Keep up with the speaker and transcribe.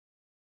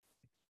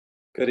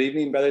Good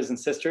evening, brothers and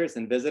sisters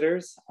and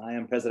visitors. I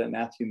am President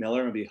Matthew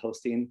Miller and will be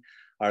hosting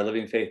our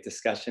Living Faith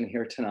discussion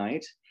here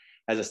tonight.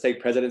 As a stake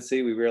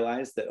presidency, we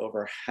realized that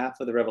over half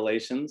of the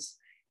revelations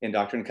in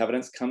Doctrine and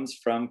Covenants comes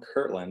from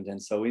Kirtland.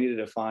 And so we needed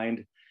to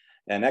find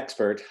an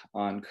expert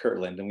on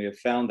Kirtland. And we have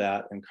found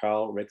that in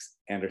Carl Ricks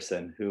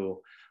Anderson, who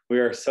we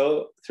are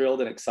so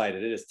thrilled and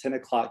excited. It is 10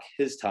 o'clock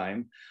his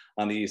time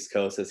on the East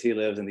Coast as he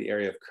lives in the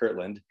area of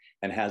Kirtland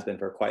and has been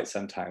for quite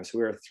some time. So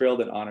we are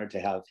thrilled and honored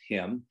to have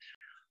him.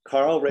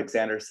 Carl Ricks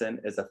Anderson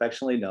is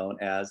affectionately known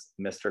as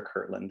Mr.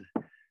 Kirtland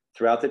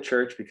throughout the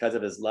church because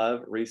of his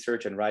love,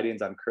 research, and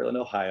writings on Kirtland,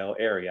 Ohio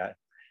area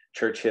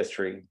church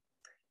history.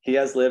 He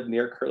has lived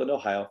near Kirtland,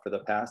 Ohio for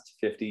the past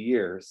 50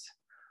 years.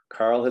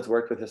 Carl has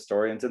worked with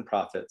historians and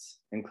prophets,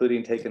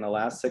 including taking the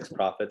last 6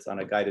 prophets on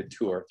a guided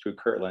tour through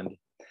Kirtland.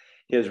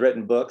 He has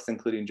written books,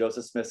 including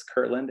Joseph Smith's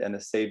Kirtland and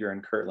The Savior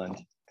in Kirtland.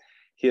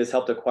 He has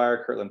helped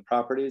acquire Kirtland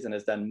properties and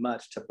has done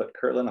much to put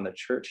Kirtland on the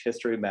church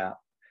history map.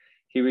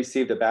 He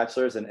received a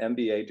bachelor's and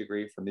MBA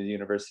degree from the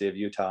University of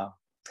Utah.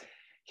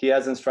 He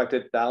has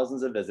instructed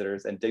thousands of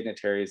visitors and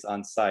dignitaries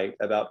on site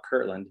about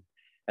Kirtland,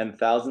 and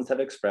thousands have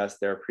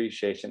expressed their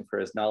appreciation for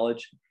his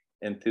knowledge,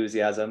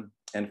 enthusiasm,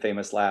 and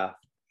famous laugh.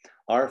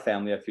 Our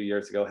family a few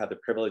years ago had the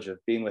privilege of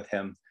being with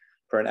him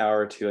for an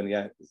hour or two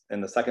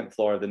in the second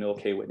floor of the Newell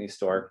K. Whitney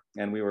store,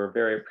 and we were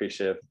very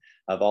appreciative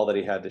of all that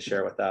he had to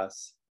share with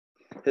us.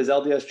 His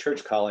LDS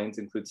church callings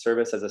include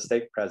service as a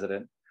stake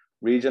president,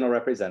 regional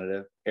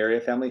representative,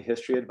 area family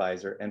history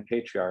advisor, and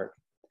patriarch.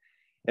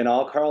 In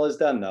all Carl has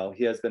done, though,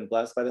 he has been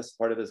blessed by the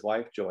support of his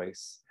wife,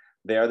 Joyce.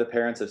 They are the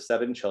parents of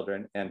 7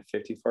 children and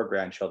 54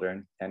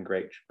 grandchildren and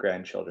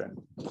great-grandchildren.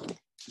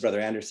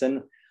 Brother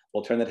Anderson,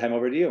 we'll turn the time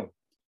over to you.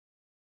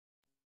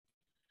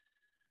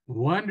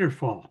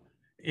 Wonderful.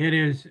 It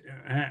is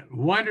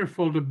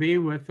wonderful to be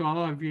with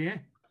all of you.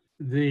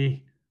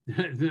 The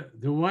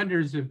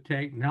wonders of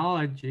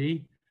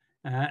technology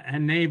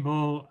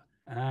enable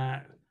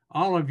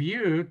all of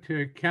you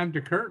to come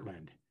to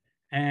Kirtland.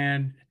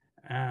 And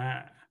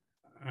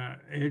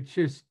it's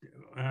just,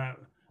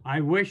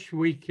 I wish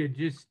we could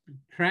just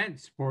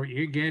transport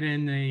you, get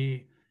in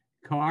the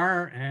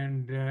car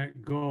and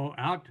go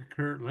out to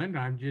Kirtland.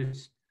 I'm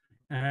just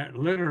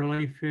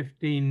literally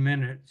 15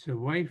 minutes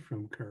away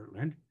from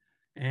Kirtland.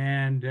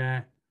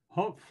 And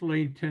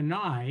hopefully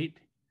tonight,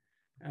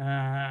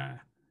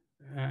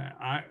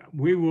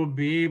 we will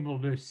be able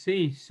to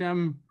see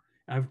some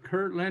of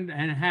Kirtland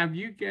and have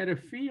you get a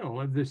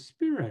feel of the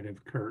spirit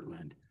of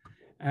Kirtland.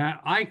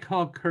 I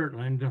call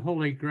Kirtland the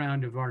holy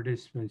ground of our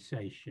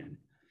dispensation.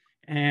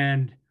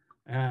 And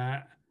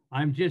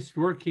I'm just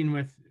working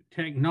with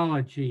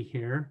technology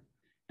here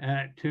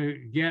to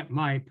get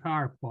my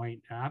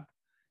PowerPoint up.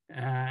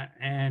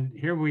 And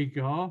here we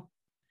go.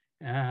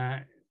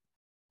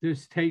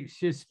 This takes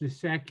just a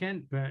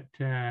second, but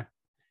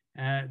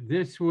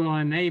this will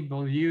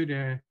enable you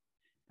to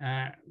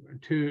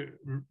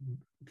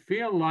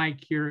feel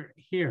like you're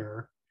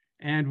here,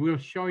 and we'll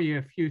show you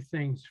a few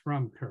things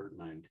from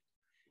Kirtland.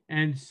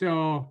 And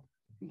so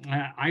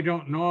I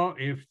don't know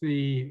if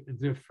the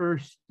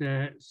first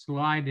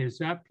slide is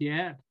up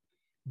yet,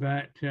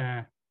 but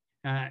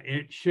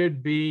it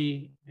should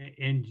be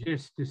in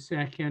just a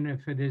second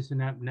if it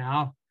isn't up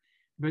now.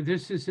 But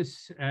this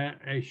is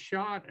a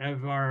shot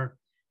of our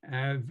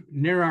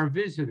near our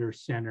visitor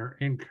center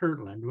in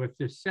Kirtland with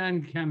the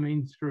sun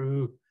coming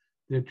through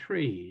the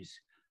trees.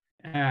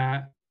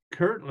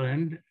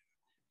 Kirtland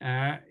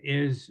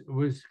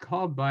was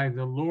called by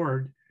the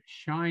Lord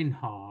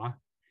Shinha,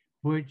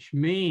 which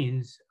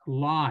means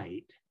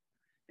light.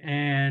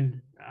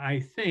 And I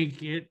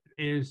think it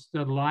is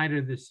the light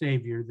of the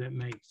Savior that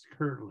makes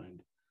Kirtland.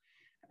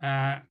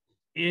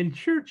 In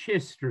church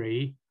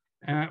history,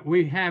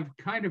 we have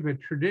kind of a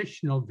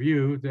traditional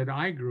view that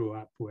I grew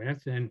up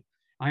with, and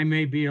I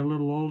may be a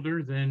little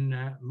older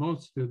than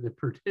most of the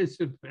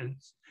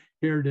participants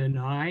here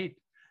tonight.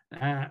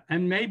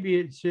 And maybe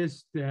it's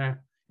just,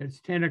 it's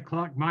 10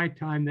 o'clock my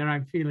time that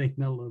I'm feeling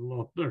a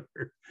little older.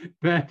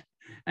 But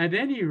at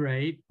any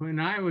rate, when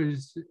I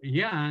was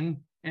young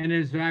and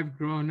as I've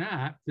grown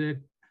up, the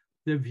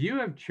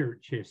view of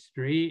church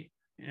history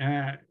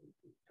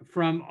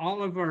from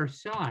all of our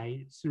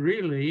sites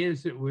really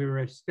is that we were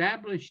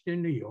established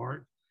in New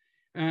York.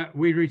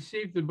 We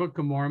received the Book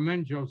of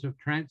Mormon. Joseph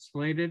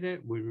translated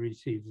it. We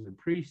received the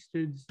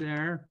priesthoods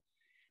there.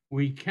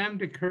 We come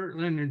to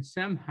Kirtland and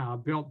somehow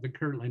built the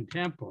Kirtland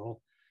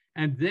Temple,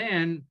 and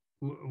then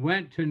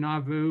went to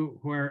Nauvoo,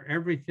 where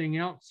everything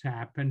else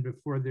happened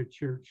before the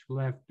church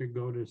left to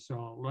go to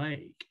Salt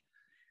Lake.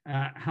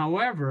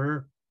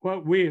 However,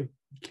 what we have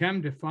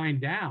come to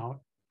find out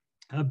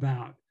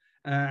about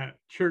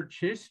church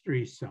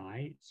history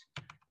sites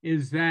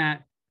is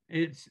that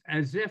it's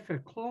as if a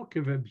cloak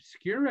of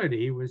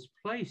obscurity was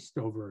placed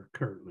over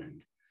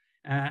Kirtland.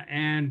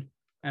 And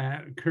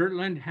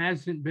Kirtland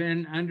hasn't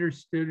been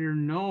understood or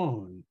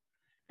known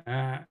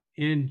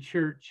in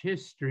church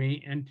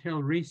history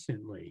until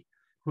recently,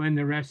 when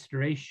the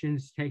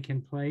restoration's taken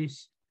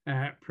place.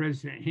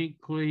 President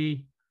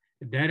Hinckley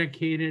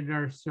dedicated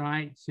our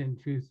sites in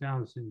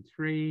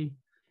 2003,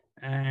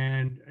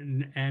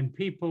 and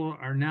people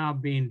are now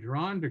being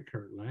drawn to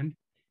Kirtland,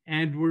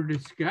 and we're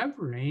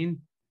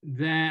discovering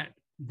that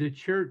the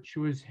church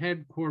was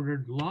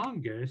headquartered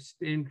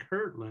longest in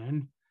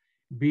Kirtland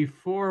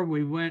before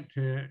we went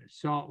to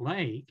Salt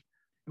Lake.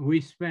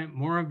 We spent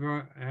more of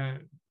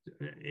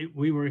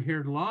we were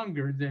here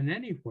longer than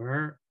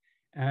anywhere,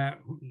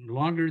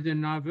 longer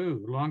than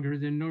Nauvoo, longer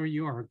than New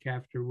York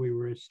after we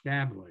were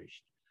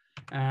established.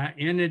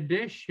 In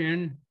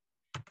addition,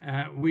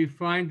 we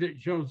find that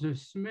Joseph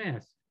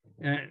Smith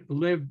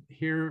lived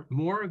here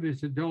more of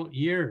his adult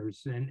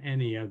years than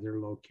any other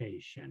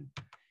location.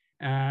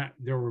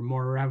 There were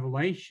more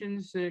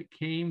revelations that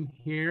came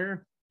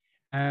here.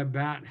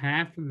 About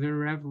half of the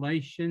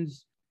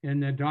revelations in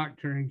the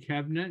Doctrine and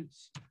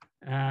Covenants,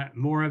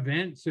 more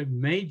events of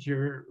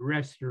major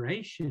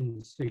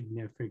restoration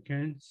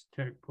significance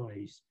took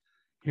place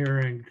here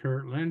in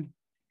Kirtland.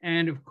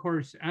 And of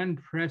course,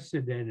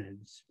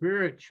 unprecedented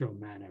spiritual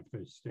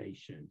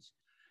manifestations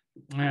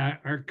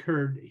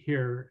occurred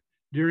here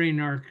during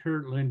our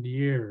Kirtland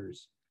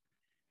years.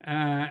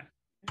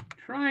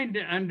 Trying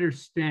to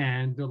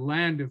understand the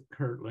land of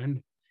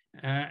Kirtland,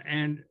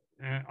 and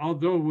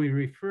although we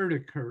refer to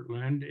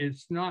Kirtland,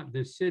 it's not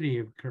the city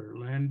of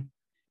Kirtland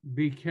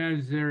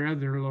because there are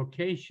other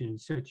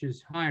locations such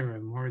as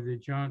Hiram where the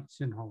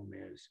Johnson home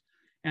is.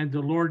 And the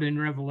Lord in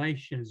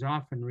Revelations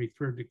often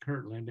referred to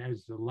Kirtland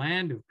as the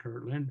land of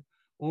Kirtland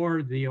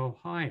or the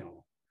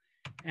Ohio.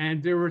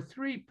 And there were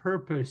three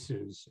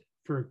purposes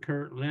for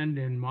Kirtland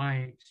in my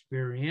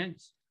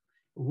experience.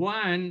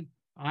 One,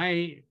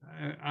 I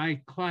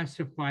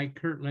classify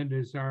Kirtland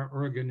as our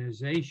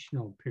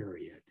organizational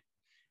period.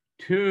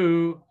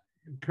 Two,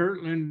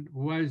 Kirtland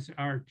was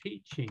our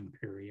teaching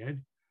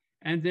period.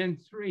 And then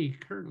three,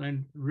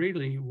 Kirtland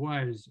really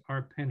was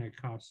our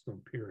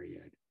Pentecostal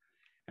period.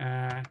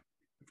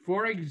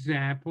 For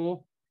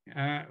example,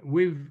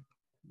 we've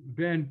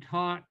been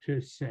taught to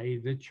say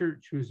the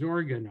church was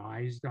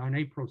organized on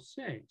April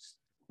 6th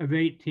of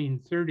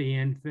 1830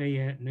 in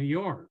Fayette, New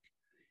York,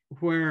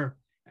 where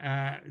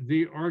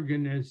the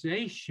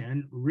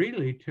organization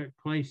really took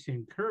place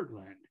in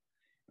Kirtland.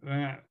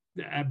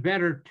 A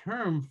better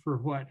term for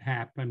what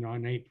happened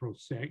on April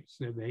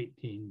 6th of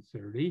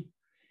 1830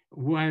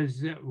 was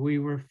that we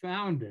were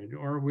founded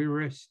or we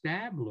were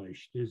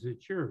established as a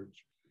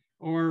church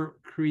or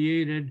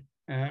created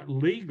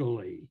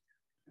legally.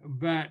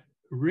 But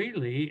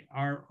really,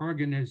 our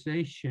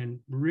organization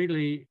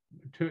really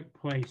took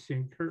place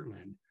in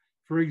Kirtland.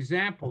 For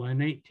example, in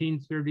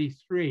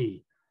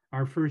 1833,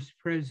 our first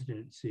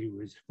presidency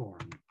was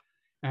formed.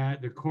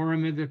 The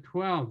Quorum of the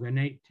 12 in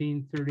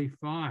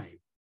 1835.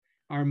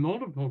 Our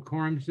multiple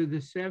quorums of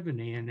the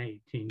 70 in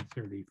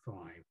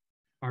 1835.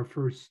 Our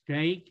first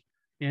stake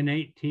in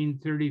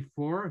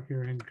 1834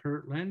 here in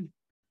Kirtland.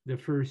 The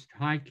first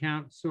High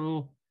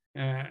Council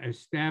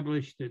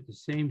established at the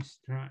same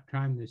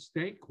time the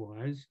stake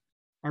was.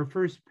 Our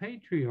first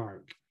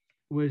patriarch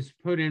was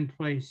put in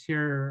place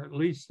here, at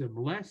least the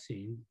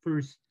blessing,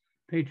 first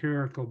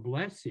patriarchal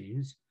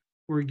blessings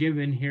were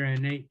given here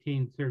in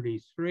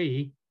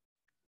 1833.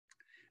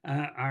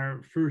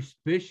 Our first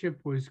bishop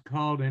was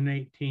called in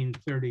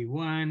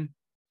 1831,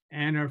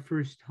 and our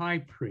first high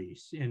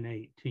priest in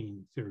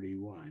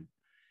 1831.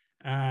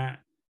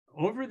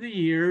 Over the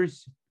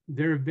years,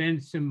 there have been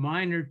some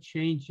minor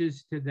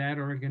changes to that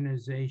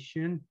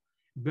organization,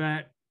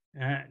 but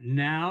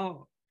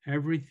now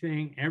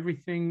everything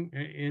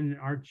in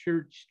our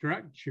church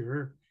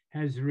structure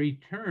has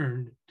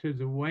returned to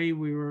the way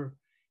we were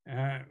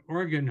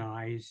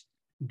organized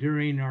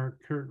during our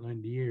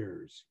Kirtland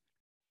years.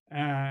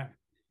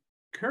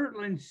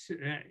 Kirtland's,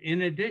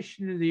 in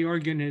addition to the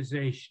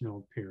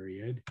organizational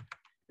period,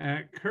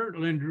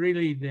 Kirtland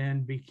really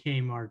then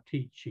became our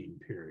teaching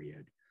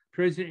period.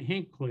 President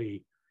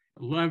Hinckley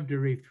loved to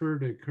refer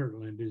to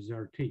Kirtland as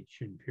our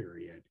teaching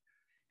period.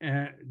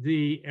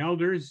 The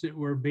elders that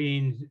were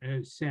being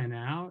sent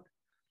out,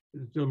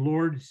 the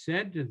Lord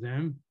said to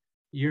them,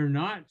 "You're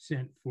not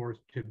sent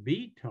forth to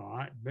be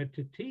taught, but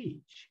to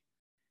teach."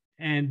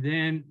 And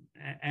then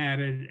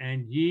added,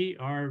 "And ye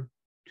are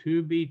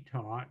to be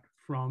taught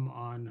from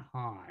on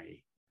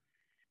high."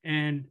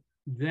 And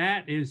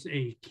that is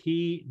a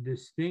key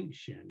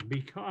distinction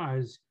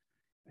because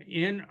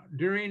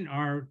during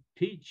our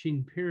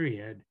teaching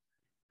period,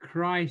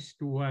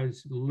 Christ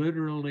was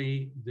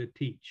literally the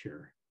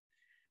teacher.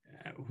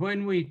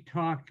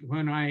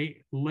 When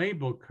I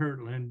label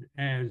Kirtland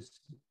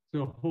as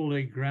the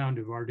holy ground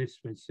of our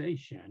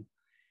dispensation,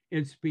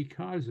 it's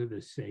because of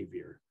the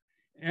Savior.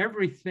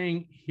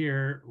 Everything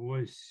here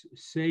was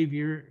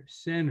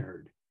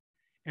Savior-centered.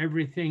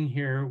 Everything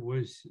here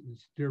was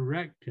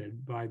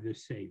directed by the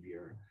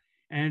Savior.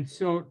 And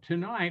so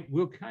tonight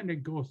we'll kind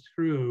of go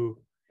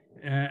through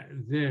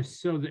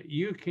this so that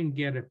you can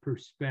get a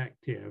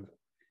perspective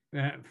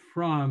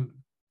from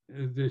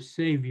the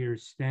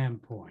Savior's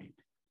standpoint.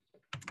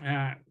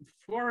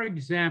 For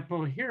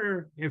example,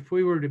 here, if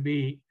we were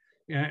to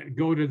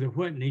go to the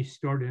Whitney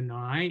store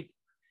tonight,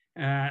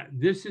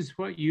 this is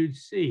what you'd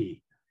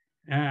see.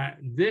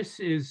 This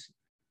is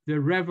the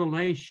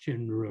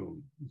revelation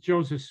room.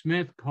 Joseph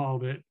Smith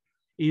called it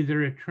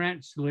either a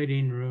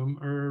translating room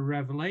or a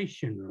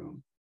revelation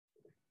room.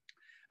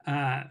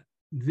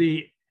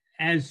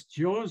 As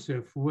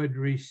Joseph would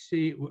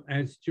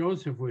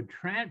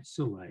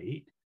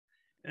translate,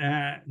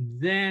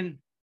 then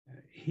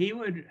he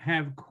would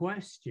have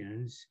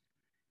questions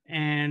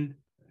and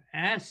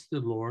ask the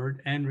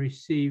Lord and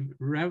receive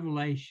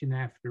revelation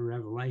after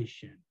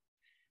revelation.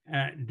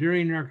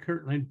 During our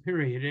Kirtland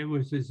period, it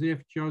was as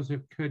if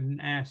Joseph couldn't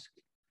ask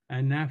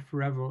enough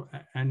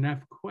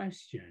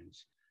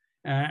questions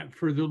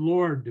for the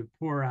Lord to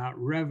pour out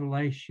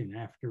revelation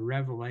after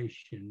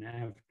revelation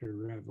after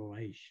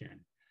revelation.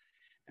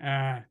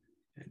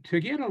 To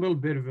get a little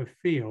bit of a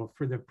feel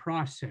for the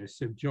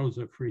process of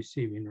Joseph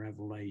receiving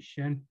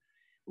revelation,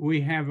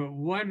 we have a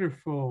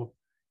wonderful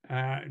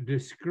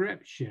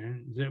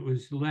description that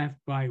was left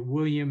by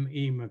William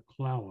E.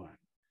 McClellan.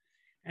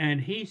 And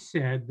he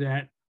said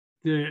that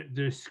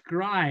the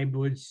scribe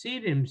would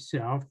seat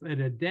himself at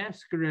a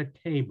desk or a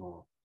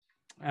table,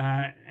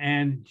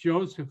 and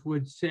Joseph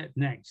would sit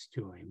next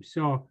to him.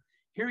 So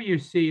here you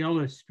see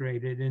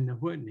illustrated in the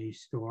Whitney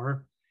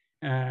store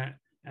a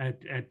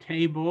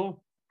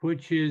table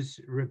which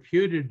is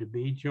reputed to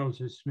be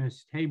Joseph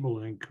Smith's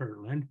table in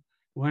Kirtland.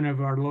 One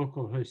of our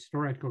local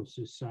historical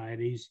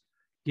societies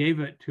gave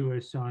it to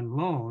us on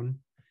loan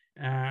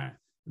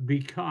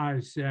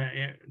because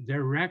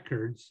their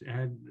records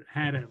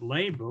had it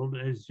labeled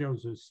as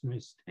Joseph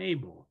Smith's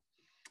table.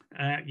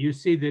 You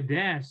see the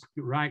desk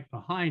right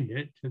behind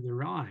it to the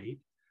right.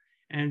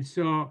 And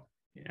so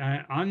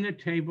on the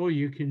table,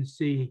 you can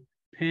see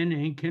pen,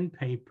 ink, and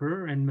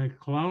paper. And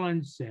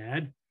McClellan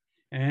said,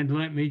 and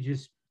let me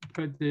just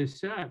put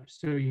this up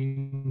so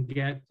you can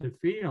get the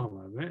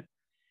feel of it.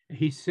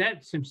 He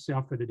sets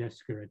himself at a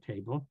desk or a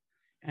table,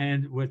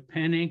 and with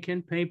pen, ink,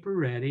 and paper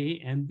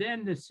ready, and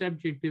then the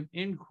subject of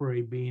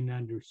inquiry being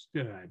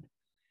understood.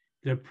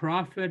 The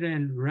prophet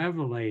and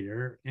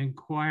revelator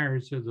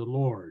inquires of the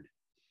Lord.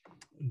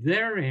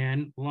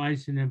 Therein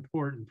lies an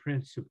important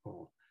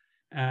principle,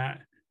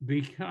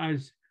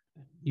 because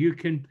you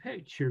can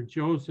picture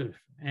Joseph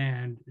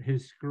and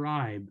his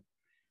scribe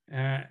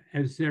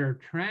as they're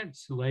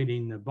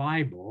translating the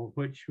Bible,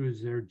 which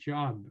was their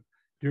job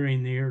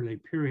during the early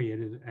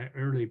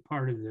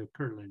part of the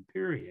Kirtland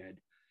period.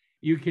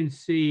 You can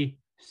see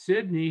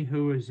Sidney,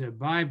 who is a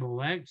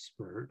Bible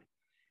expert,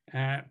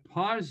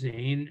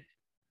 pausing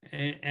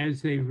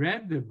as they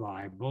read the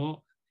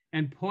Bible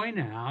and point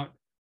out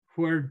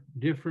where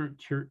different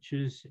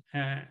churches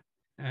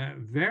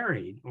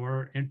varied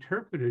or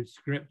interpreted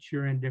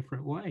scripture in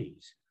different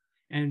ways.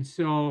 And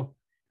so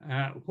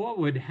what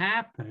would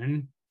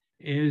happen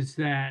is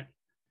that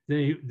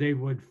they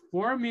would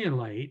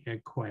formulate a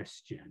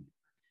question,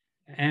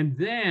 and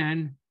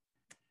then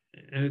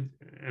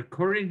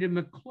according to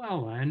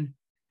McClellan,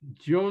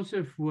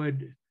 Joseph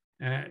would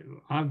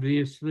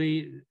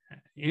obviously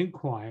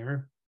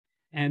inquire,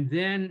 and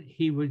then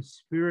he would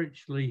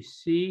spiritually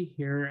see,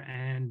 hear,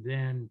 and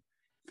then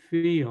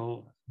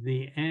feel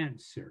the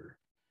answer,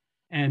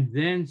 and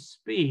then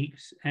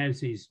speaks as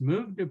he's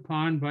moved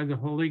upon by the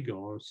Holy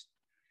Ghost,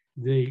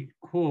 the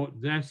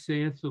quote, "Thus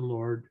saith the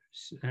Lord,"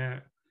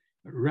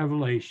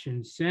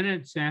 revelation,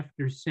 sentence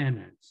after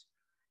sentence.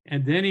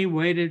 And then he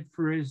waited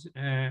for his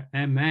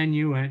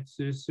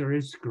amanuensis, or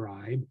his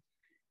scribe,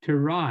 to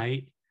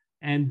write,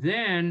 and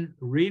then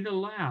read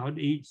aloud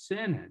each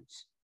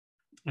sentence.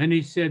 And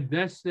he said,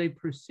 thus they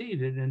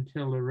proceeded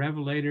until the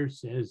revelator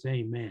says,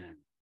 amen.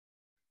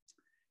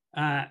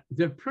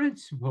 The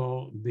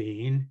principle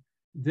being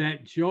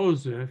that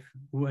Joseph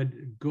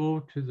would go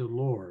to the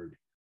Lord.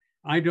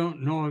 I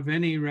don't know of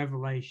any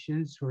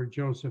revelations where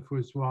Joseph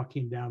was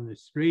walking down the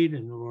street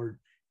and the Lord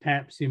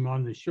taps him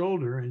on the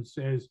shoulder and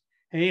says,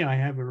 hey, I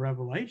have a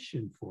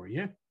revelation for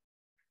you.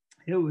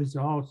 It was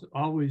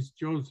always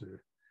Joseph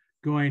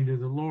going to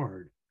the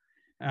Lord.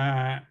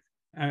 A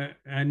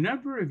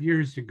number of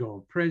years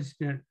ago,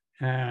 President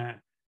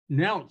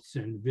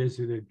Nelson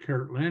visited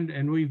Kirtland,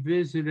 and we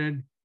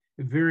visited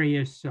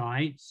various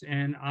sites,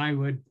 and I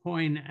would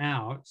point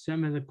out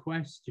some of the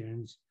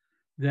questions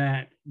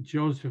that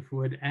Joseph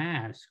would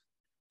ask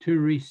to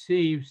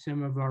receive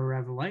some of our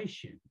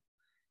revelation.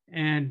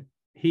 And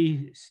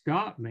he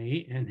stopped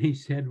me and he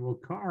said, well,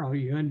 Carl,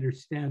 you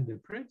understand the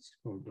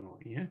principle,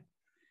 don't you?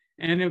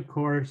 And of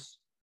course,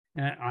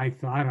 I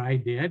thought I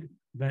did,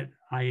 but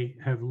I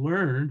have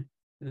learned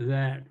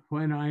that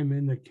when I'm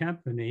in the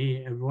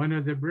company of one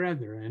of the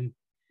brethren,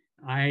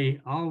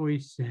 I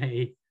always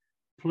say,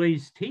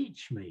 please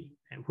teach me,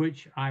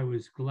 which I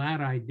was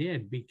glad I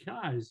did,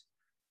 because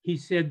he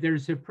said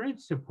there's a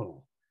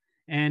principle.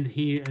 And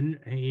he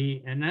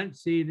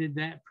enunciated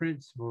that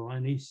principle,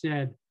 and he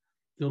said,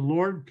 the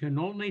Lord can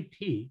only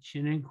teach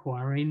an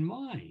inquiring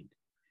mind.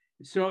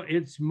 So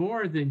it's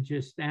more than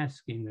just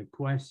asking the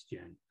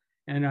question.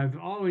 And I've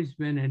always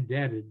been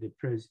indebted to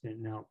President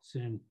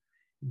Nelson,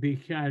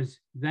 because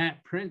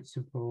that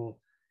principle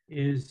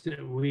is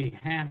that we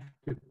have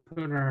to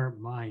put our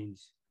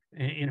minds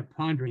in a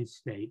pondering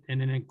state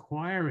and an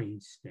inquiring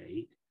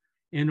state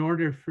in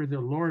order for the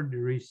Lord to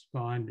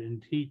respond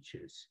and teach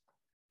us.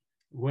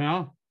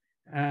 Well,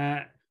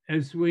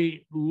 as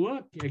we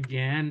look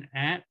again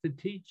at the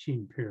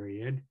teaching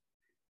period,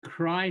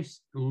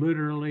 Christ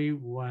literally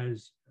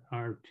was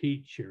our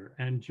teacher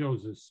and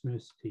Joseph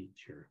Smith's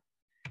teacher.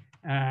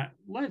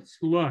 Let's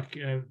look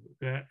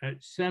at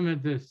some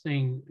of the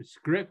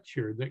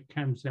scripture that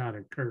comes out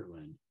of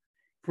Kirtland.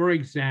 For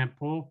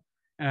example,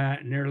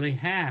 nearly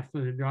half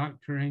of the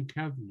Doctrine and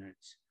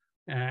Covenants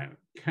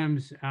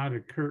comes out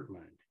of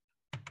Kirtland.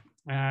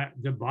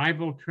 The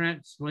Bible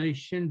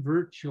translation,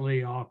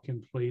 virtually all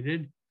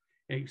completed,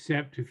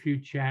 except a few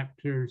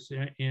chapters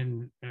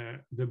in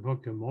the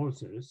book of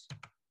Moses.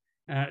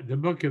 The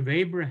book of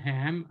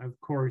Abraham, of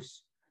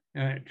course,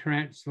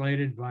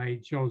 translated by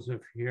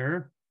Joseph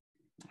here.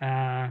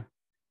 And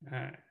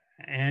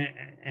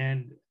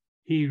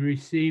he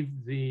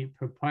received the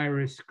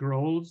papyrus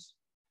scrolls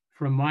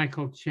from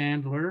Michael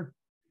Chandler.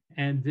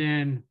 And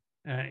then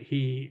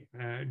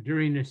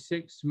during a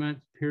 6-month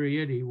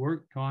period, he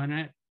worked on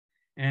it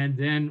and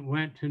then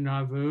went to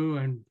Nauvoo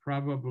and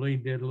probably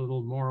did a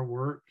little more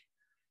work.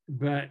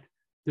 But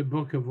the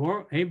book of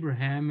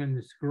Abraham and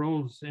the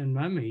scrolls and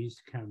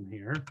mummies come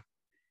here.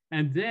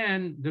 And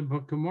then the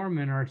Book of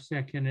Mormon, our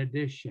 2nd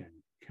edition,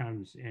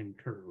 comes in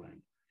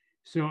Kirtland.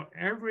 So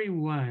every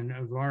one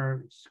of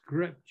our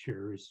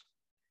scriptures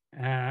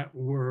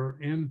were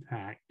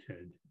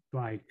impacted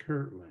by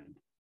Kirtland.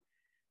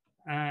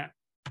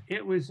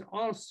 It was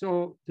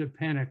also the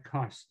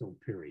Pentecostal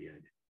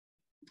period.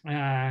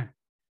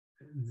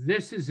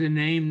 This is a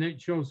name that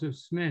Joseph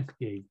Smith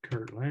gave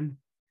Kirtland.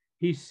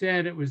 He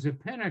said it was a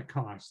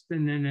Pentecost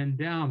and an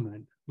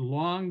endowment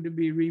long to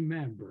be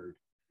remembered.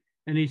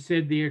 And he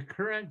said the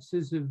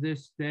occurrences of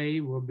this day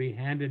will be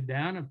handed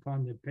down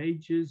upon the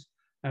pages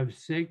of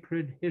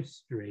sacred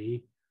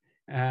history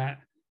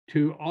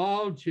to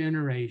all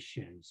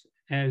generations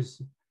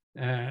as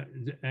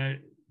the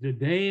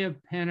day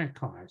of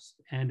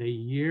Pentecost and a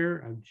year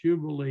of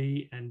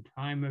jubilee and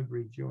time of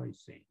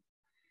rejoicing.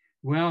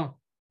 Well,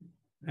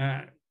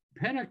 the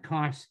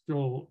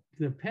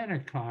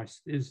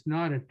Pentecost is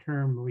not a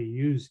term we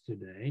use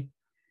today.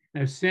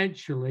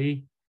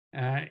 Essentially,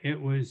 it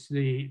was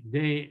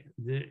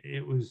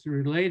it was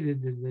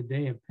related to the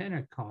day of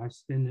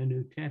Pentecost in the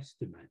New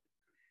Testament.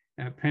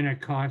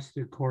 Pentecost,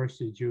 of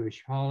course, a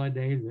Jewish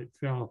holiday that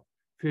fell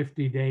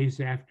 50 days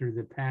after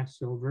the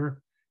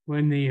Passover,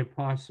 when the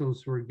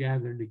apostles were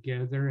gathered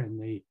together and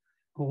the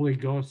Holy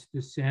Ghost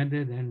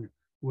descended, and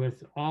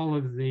with all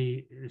of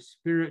the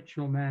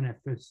spiritual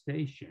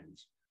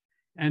manifestations.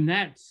 And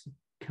that's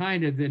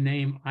kind of the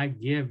name I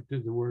give to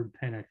the word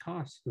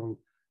Pentecostal,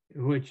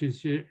 which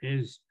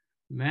is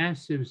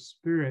massive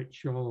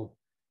spiritual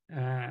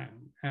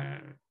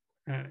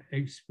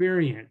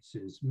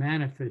experiences,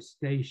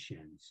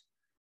 manifestations.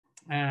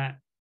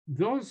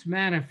 Those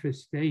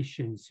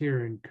manifestations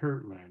here in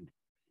Kirtland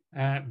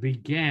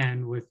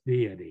began with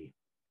deity.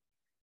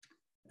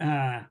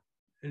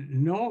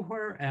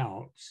 Nowhere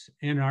else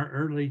in our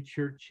early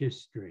church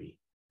history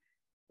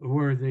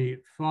were the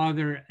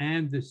Father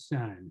and the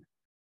Son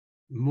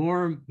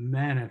more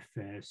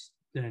manifest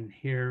than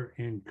here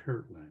in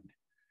Kirtland.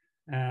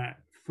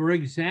 For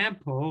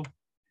example,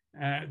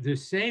 the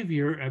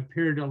Savior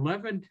appeared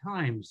 11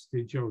 times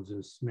to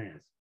Joseph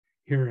Smith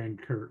here in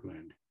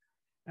Kirtland.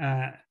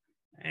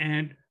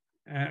 And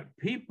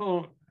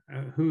people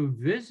who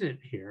visit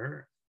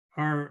here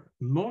are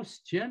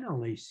most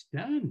generally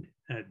stunned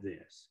at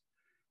this.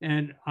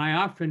 And I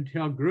often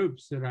tell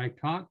groups that I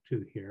talk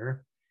to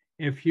here,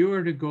 if you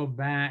were to go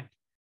back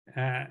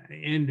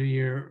into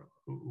your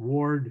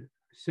ward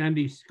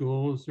Sunday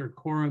schools or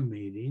quorum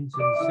meetings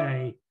and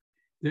say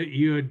that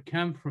you had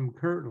come from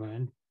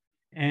Kirtland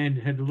and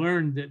had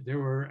learned that there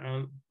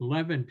were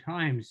 11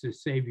 times the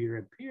Savior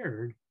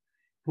appeared,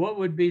 what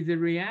would be the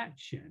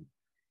reaction?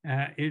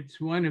 It's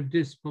one of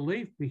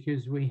disbelief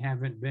because we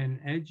haven't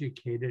been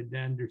educated to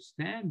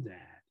understand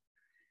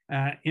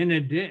that. In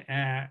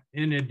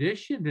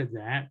addition to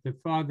that, the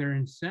Father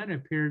and Son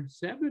appeared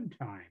 7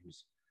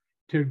 times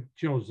to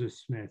Joseph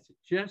Smith,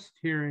 just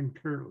here in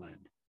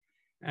Kirtland.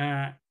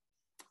 I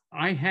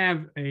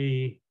have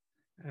a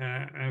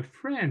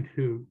friend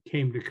who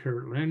came to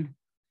Kirtland,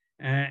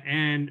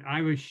 and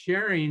I was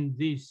sharing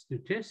these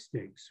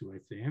statistics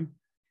with him,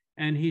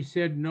 and he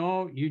said,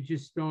 "No, you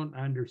just don't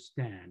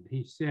understand."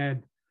 He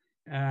said,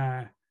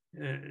 an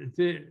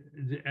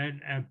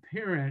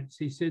appearance,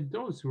 he said,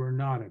 those were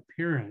not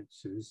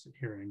appearances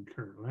here in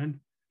Kirtland.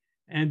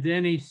 And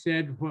then he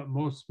said what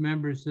most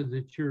members of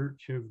the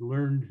church have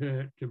learned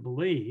to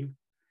believe,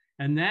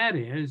 and that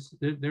is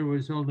that there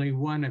was only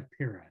one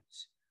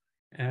appearance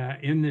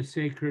in the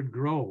Sacred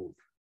Grove.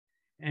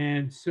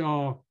 And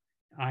so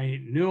I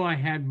knew I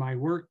had my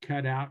work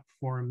cut out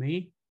for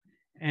me.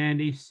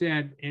 And he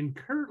said, in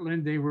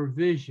Kirtland, they were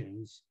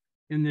visions.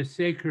 In the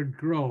Sacred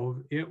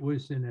Grove, it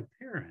was an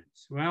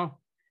appearance. Well,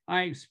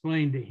 I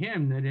explained to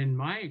him that in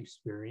my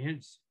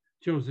experience,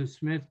 Joseph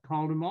Smith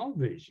called them all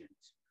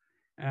visions.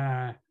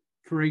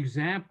 For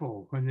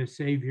example, when the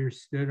Savior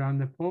stood on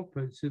the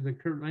pulpits of the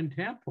Kirtland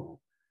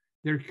Temple,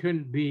 there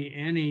couldn't be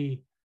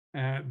any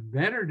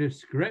better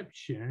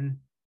description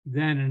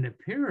than an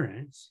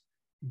appearance.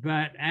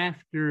 But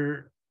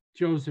after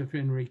Joseph,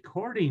 in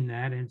recording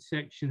that in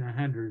section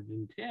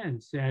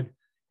 110, said,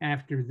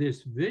 after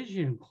this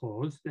vision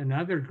closed,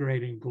 another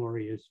great and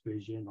glorious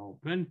vision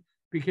opened,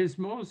 because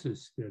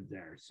Moses stood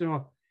there.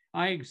 So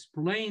I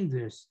explained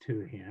this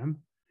to him,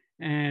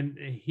 and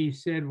he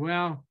said,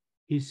 well,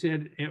 he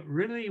said, it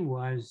really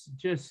was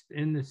just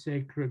in the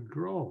sacred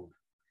grove.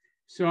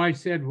 So I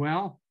said,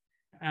 well,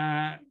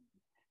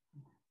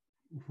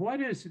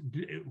 what is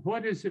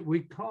it we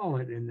call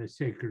it in the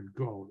sacred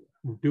grove?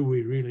 Do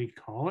we really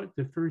call it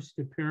the first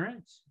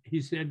appearance?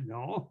 He said,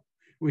 no,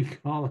 we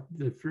call it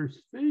the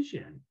first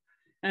vision.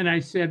 And I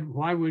said,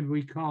 why would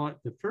we call it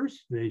the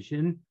first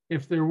vision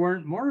if there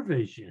weren't more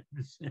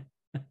visions?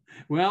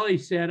 Well, he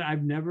said,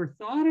 I've never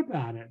thought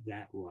about it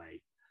that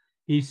way.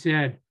 He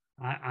said,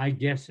 I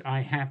guess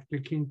I have to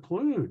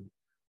conclude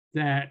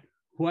that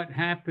what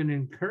happened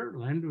in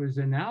Kirtland was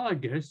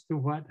analogous to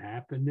what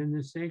happened in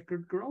the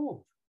sacred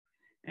grove.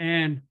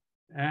 And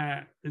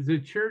the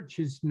church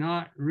has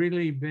not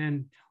really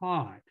been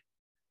taught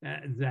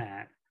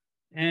that.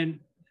 And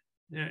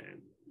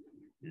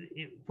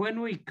when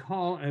we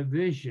call a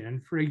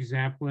vision, for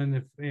example, in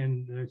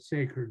the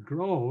sacred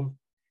grove,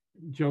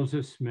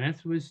 Joseph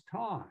Smith was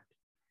taught.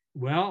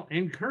 Well,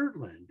 in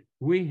Kirtland,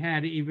 we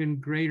had even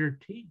greater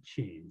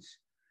teachings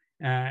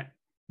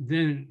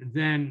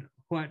than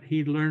what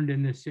he learned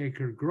in the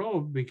sacred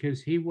grove,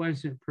 because he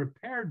wasn't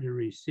prepared to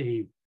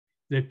receive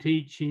the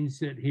teachings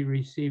that he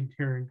received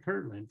here in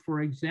Kirtland.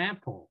 For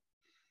example,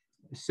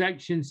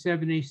 section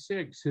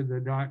 76 of the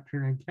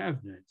Doctrine and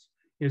Covenants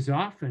is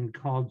often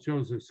called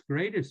Joseph's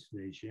greatest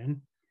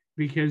vision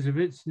because of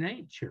its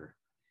nature.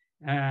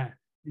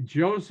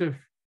 Joseph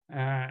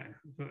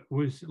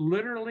was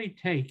literally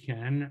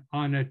taken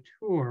on a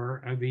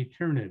tour of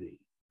eternity.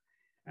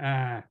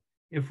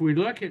 If we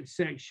look at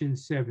section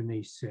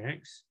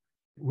 76,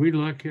 we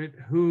look at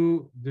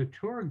who the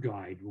tour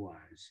guide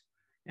was.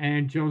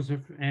 And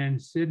Joseph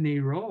and Sidney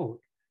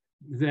wrote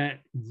that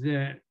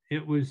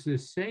it was the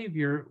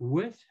Savior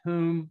with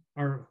whom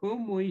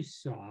we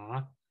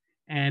saw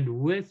and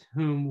with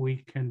whom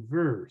we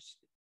conversed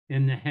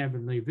in the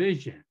heavenly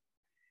vision.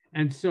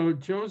 And so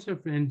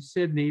Joseph and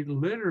Sidney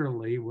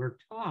literally were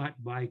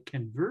taught by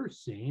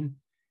conversing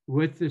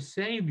with the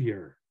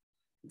Savior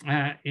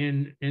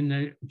in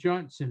the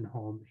Johnson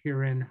home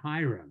here in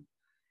Hiram.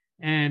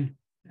 And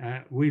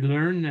we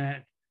learn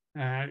that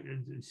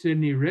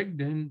Sidney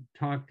Rigdon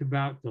talked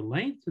about the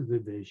length of the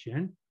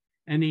vision,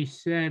 and he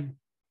said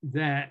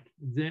that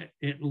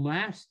it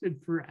lasted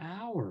for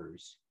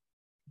hours.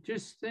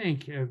 Just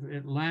think of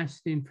it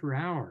lasting for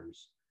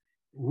hours.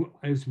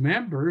 As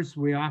members,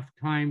 we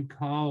oftentimes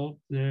call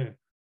the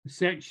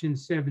section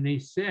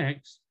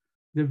 76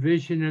 the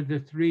vision of the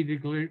 3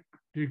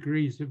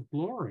 degrees of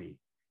glory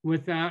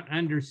without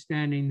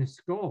understanding the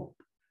scope.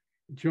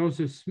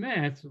 Joseph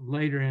Smith,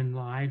 later in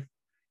life,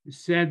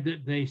 said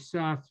that they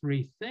saw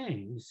 3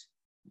 things,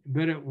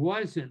 but it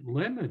wasn't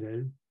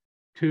limited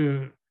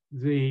to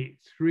the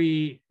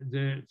three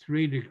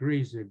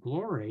degrees of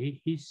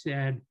glory. He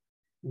said,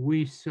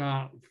 we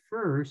saw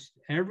first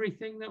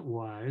everything that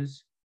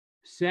was,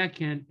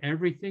 second,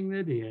 everything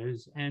that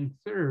is, and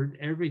third,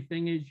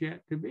 everything is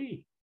yet to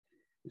be.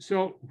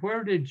 So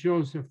where did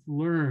Joseph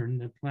learn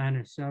the plan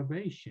of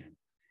salvation?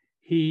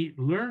 He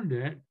learned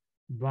it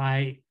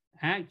by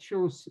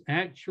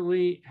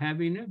actually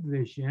having a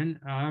vision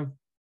of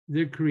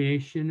the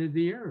creation of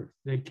the earth,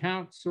 the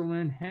council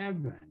in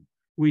heaven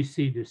we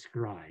see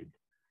described.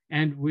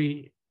 And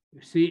we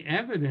see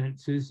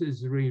evidences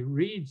as we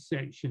read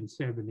section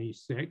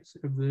 76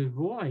 of the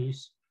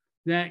voice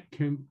that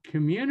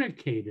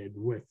communicated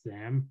with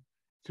them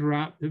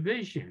throughout the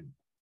vision.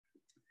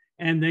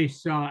 And they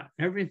saw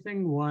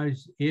everything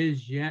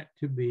is yet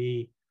to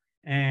be.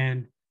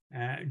 And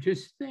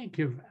just think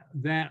of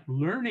that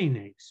learning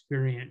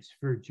experience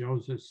for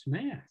Joseph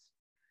Smith.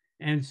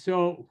 And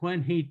so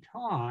when he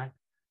taught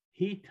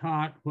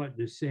what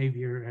the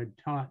Savior had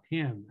taught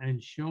him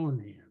and shown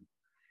him.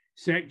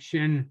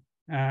 Section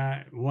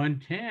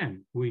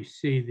 110, we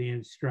see the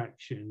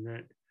instruction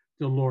that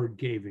the Lord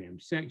gave him.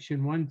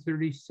 Section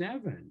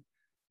 137,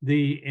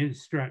 the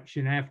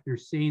instruction after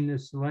seeing the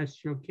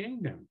celestial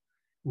kingdom.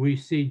 We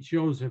see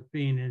Joseph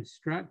being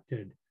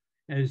instructed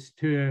as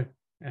to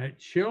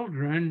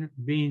children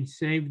being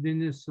saved in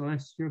the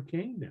celestial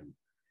kingdom,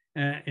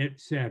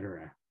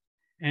 etc.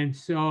 And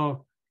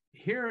so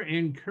here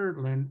in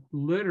Kirtland,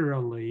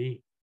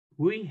 literally,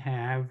 we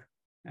have,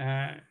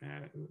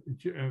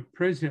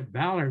 President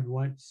Ballard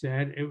once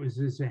said, it was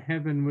as if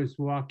heaven was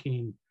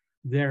walking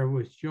there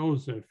with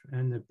Joseph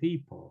and the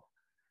people.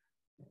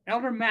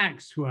 Elder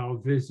Maxwell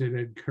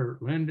visited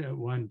Kirtland at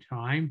one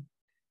time,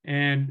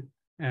 and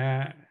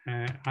I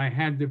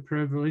had the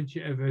privilege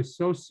of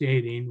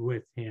associating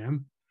with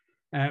him.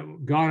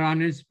 Got on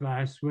his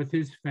bus with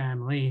his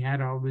family. He had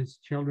all his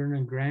children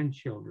and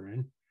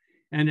grandchildren.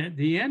 And at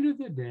the end of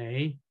the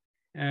day,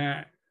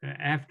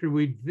 after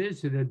we'd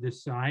visited the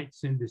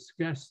sites and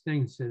discussed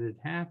things that had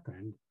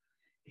happened,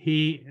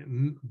 he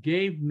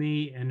gave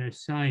me an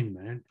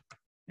assignment,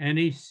 and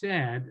he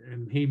said,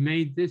 he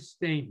made this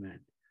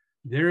statement: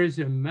 there is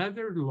a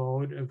mother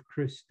lode of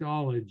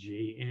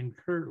Christology in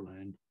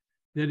Kirtland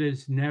that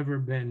has never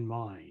been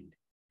mined.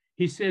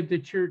 He said the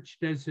church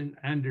doesn't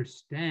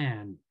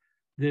understand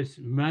this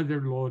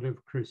mother lode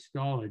of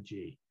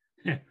Christology.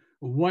 A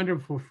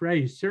wonderful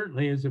phrase,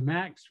 certainly is a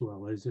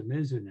Maxwellism,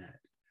 isn't it?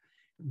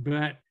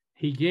 But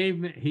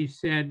he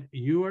said,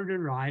 you are to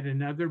write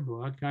another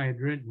book. I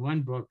had written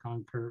one book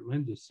on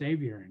Kirtland, the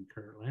Savior in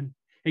Kirtland,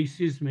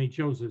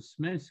 Joseph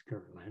Smith's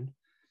Kirtland.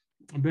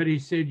 But he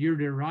said, you're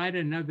to write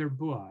another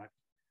book.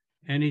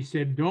 And he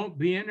said, don't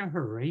be in a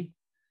hurry.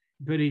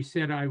 But he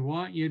said, I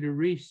want you to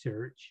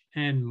research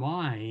and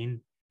mine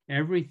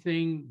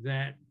everything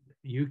that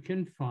you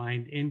can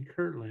find in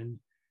Kirtland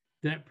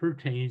that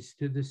pertains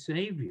to the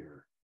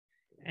Savior.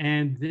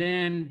 And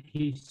then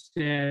he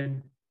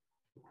said,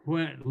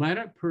 let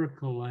it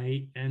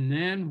percolate, and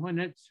then when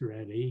it's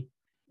ready,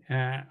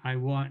 I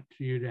want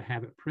you to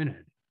have it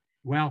printed.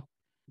 Well,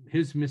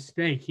 his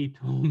mistake, he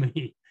told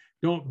me,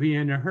 don't be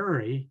in a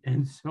hurry.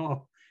 And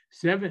so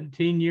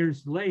 17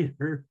 years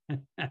later,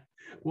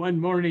 one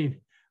morning,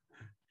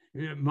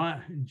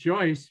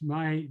 Joyce,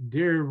 my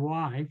dear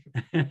wife,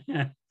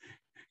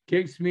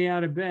 kicks me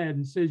out of bed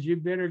and says, you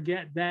better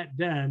get that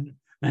done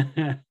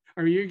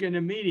or you're going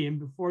to meet him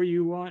before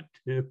you want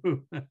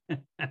to.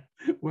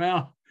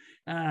 Well,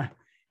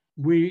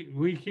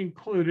 we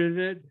concluded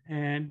it,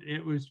 and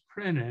it was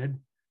printed,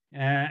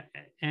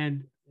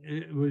 and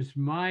it was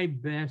my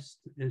best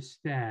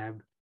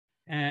stab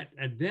at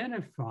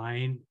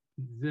identifying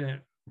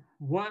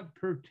what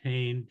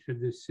pertained to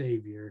the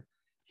Savior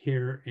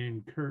here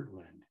in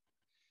Kirtland.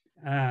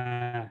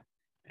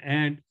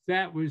 And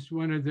that was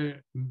one of the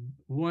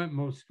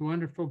most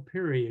wonderful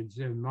periods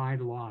of my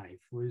life,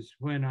 was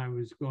when I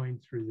was going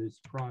through this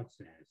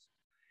process.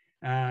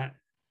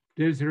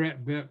 Deseret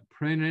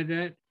printed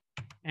it,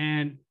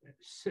 and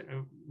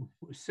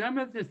some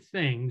of the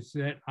things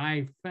that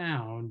I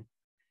found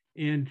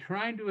in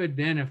trying to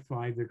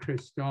identify the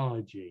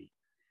Christology,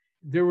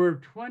 there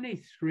were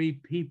 23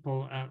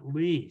 people at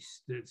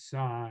least that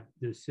saw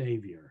the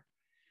Savior.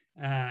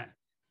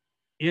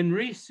 In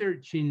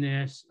researching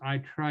this, I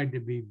tried to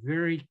be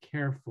very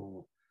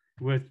careful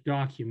with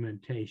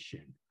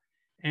documentation.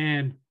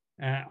 And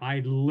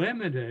I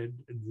limited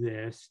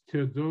this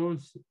to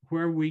those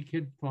where we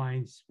could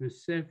find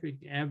specific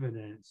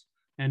evidence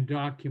and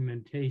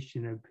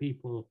documentation of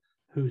people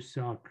who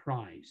saw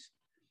Christ.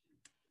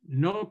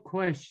 No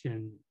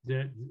question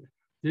that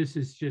this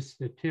is just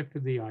the tip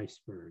of the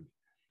iceberg.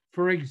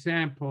 For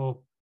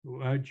example,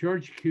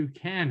 George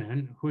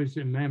Buchanan, who was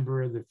a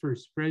member of the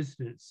First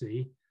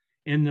Presidency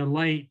in the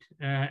late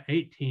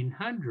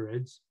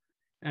 1800s,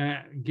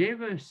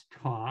 gave us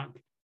talk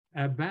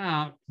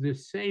about the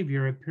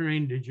Savior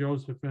appearing to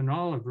Joseph and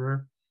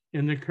Oliver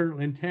in the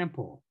Kirtland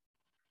Temple.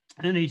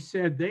 And he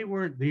said they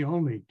weren't the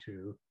only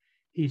two.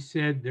 He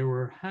said there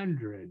were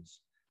hundreds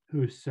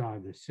who saw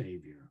the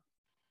Savior.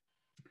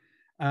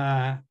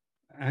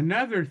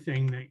 Another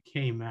thing that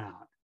came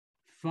out,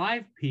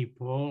 5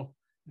 people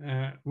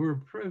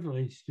were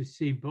privileged to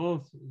see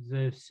both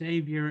the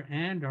Savior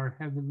and our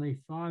Heavenly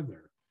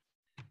Father.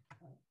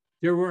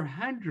 There were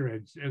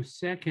hundreds of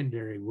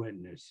secondary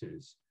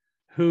witnesses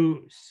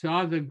who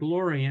saw the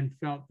glory and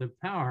felt the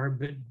power,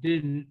 but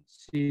didn't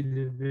see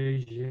the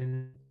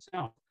vision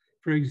itself.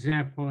 For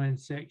example, in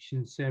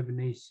section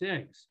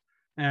 76,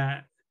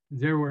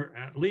 there were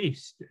at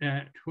least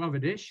 12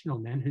 additional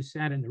men who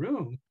sat in the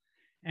room,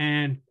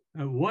 and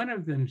one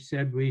of them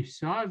said, we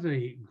saw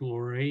the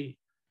glory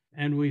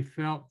and we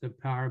felt the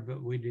power,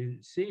 but we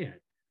didn't see it.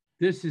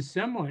 This is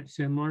somewhat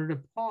similar to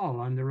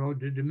Paul on the road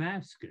to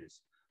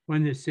Damascus,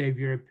 when the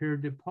Savior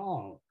appeared to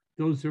Paul,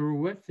 those who were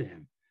with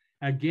him.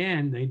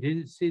 Again, they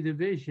didn't see the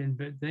vision,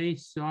 but they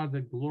saw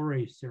the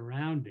glory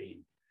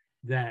surrounding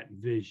that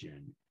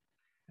vision.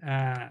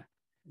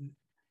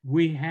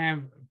 We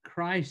have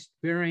Christ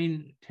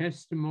bearing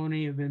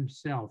testimony of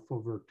himself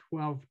over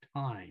 12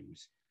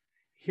 times.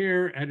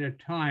 Here at a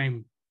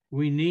time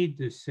we need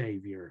the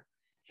Savior.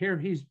 Here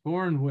he's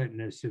borne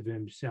witness of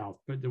himself,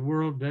 but the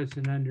world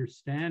doesn't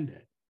understand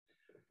it.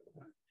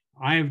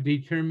 I have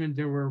determined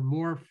there were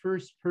more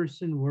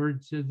first-person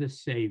words of the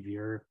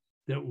Savior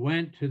that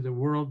went to the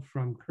world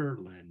from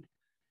Kirtland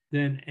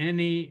than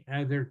any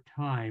other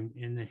time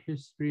in the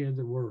history of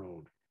the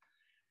world.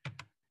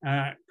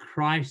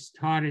 Christ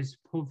taught his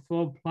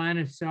full plan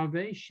of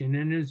salvation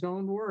in his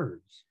own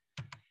words.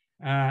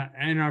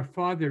 And our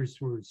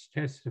Father's words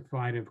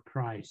testified of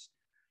Christ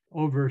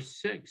over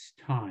 6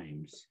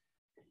 times.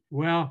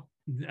 Well,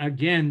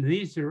 again,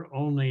 these are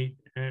only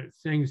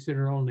things that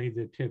are only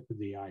the tip of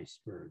the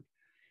iceberg.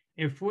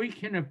 If we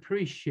can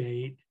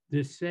appreciate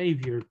the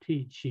Savior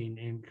teaching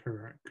in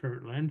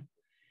Kirtland,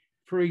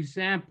 for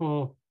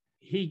example,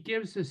 he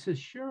gives us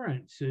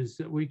assurances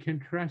that we can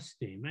trust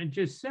him. And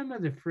just some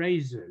of the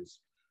phrases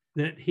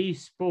that he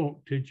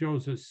spoke to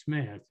Joseph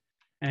Smith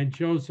And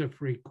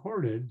Joseph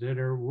recorded that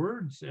are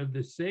words of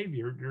the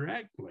Savior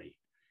directly.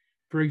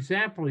 For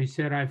example, he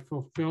said, I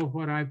fulfill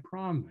what I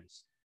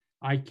promised.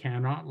 I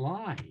cannot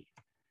lie.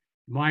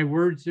 My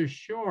words are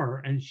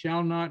sure and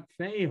shall not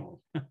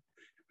fail.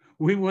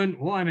 We wouldn't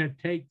want to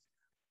take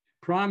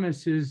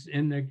promises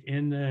in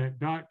the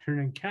Doctrine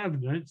and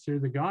Covenants or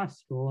the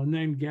gospel and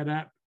then get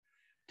up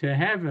to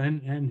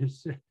heaven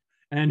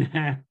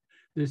and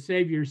the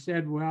Savior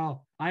said,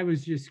 well, I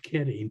was just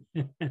kidding.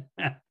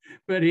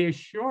 But he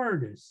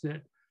assured us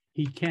that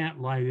he can't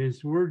lie.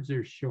 His words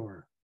are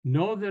sure.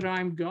 Know that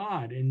I'm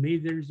God, in me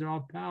there's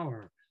all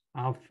power.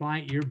 I'll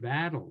fight your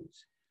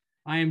battles.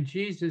 I am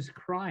Jesus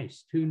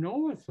Christ, who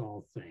knoweth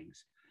all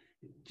things.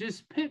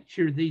 Just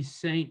picture these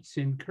saints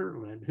in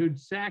Kirtland who'd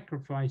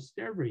sacrificed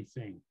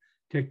everything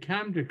to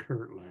come to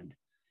Kirtland,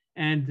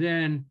 and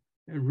then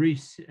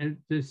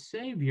the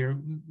Savior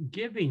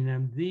giving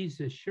them these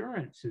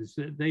assurances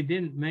that they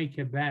didn't make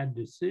a bad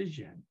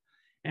decision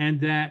and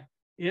that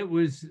it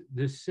was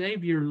the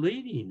Savior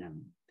leading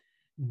them.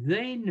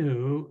 They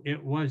knew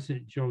it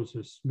wasn't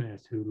Joseph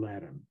Smith who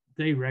led them.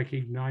 They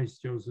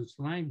recognized Joseph's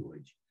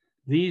language.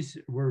 These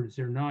words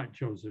are not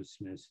Joseph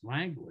Smith's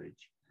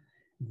language.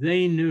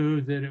 They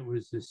knew that it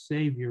was the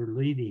Savior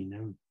leading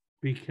them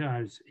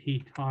because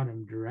he taught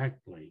them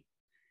directly.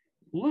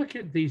 Look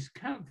at these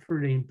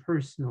comforting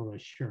personal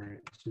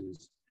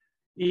assurances.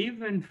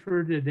 Even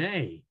for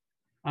today,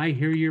 I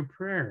hear your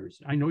prayers.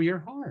 I know your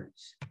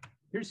hearts.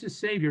 Here's the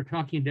Savior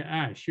talking to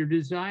us. Your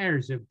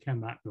desires have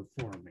come up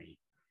before me.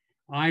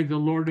 I, the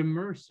Lord, am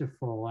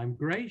merciful. I'm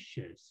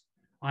gracious.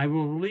 I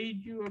will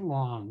lead you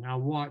along.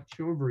 I'll watch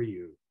over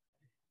you.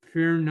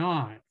 Fear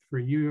not, for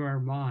you are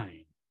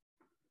mine.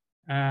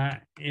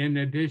 In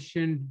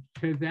addition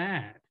to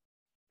that,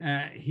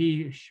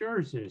 he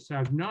assures us,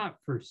 I've not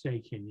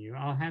forsaken you.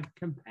 I'll have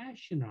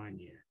compassion on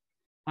you.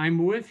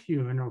 I'm with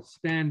you and I'll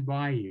stand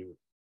by you.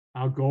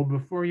 I'll go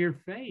before your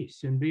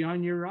face and be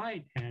on your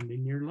right hand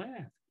and your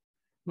left.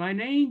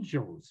 Mine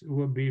angels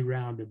will be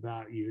round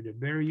about you to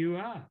bear you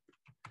up.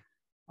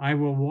 I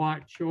will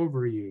watch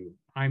over you.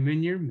 I'm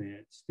in your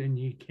midst and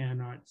you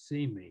cannot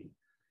see me.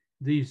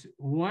 These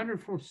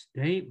wonderful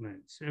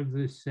statements of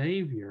the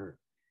Savior,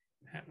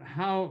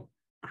 how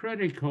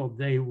critical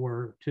they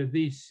were to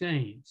these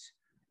saints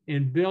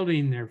in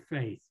building their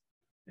faith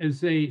as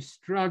they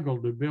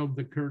struggled to build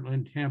the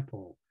Kirtland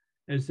Temple,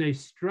 as they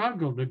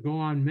struggled to go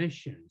on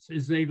missions,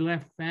 as they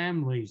left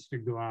families to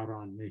go out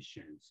on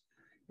missions,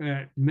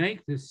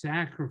 make the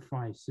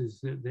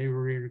sacrifices that they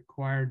were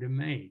required to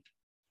make.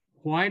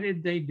 Why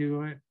did they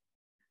do it?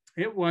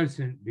 It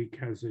wasn't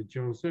because of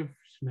Joseph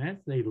Smith.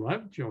 They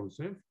loved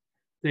Joseph.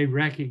 They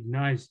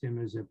recognized him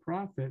as a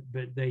prophet,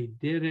 but they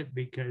did it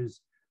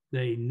because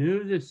they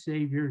knew the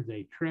Savior,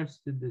 they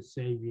trusted the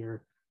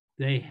Savior,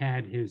 they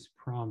had his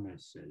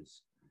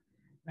promises.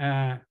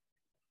 I've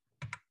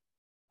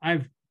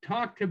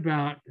talked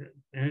about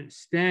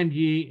stand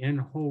ye in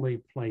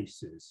holy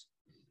places.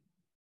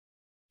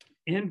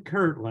 In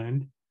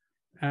Kirtland,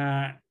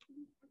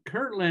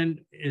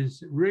 Kirtland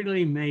is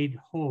really made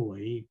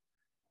holy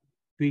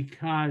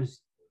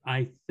because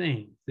I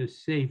think the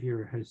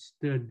Savior has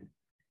stood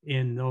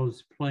in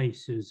those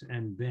places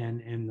and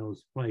been in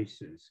those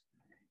places.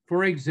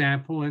 For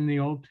example, in the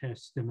Old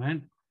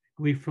Testament,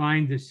 we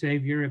find the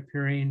Savior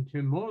appearing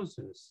to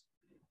Moses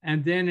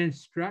and then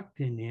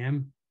instructing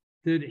him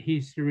that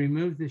he's to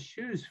remove the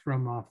shoes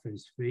from off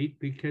his feet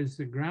because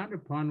the ground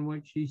upon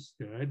which he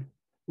stood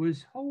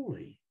was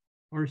holy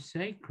or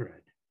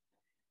sacred.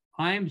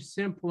 I am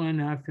simple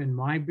enough in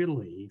my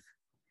belief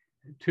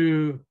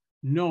to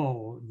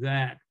know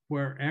that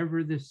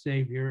wherever the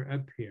Savior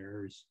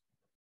appears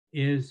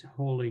is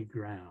holy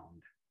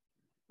ground.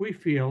 We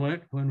feel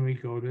it when we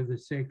go to the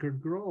sacred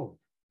grove.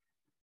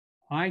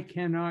 I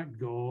cannot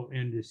go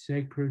into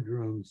sacred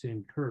rooms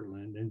in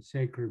Kirtland and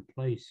sacred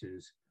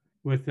places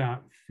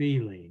without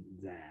feeling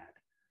that.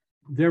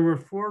 There were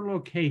 4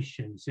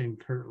 locations in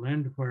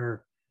Kirtland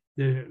where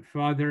the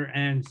Father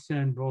and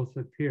Son both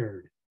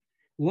appeared.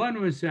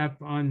 One was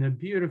up on the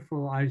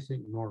beautiful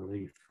Isaac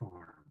Morley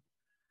farm.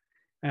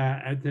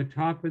 At the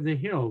top of the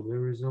hill,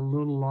 there was a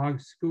little log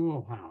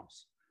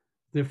schoolhouse.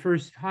 The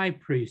first high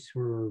priests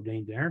were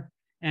ordained there.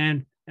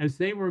 And as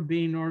they were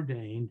being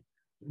ordained,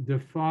 the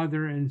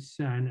Father and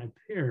Son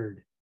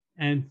appeared,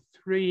 and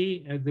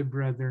 3 of the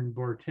brethren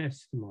bore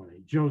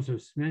testimony.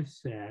 Joseph Smith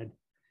said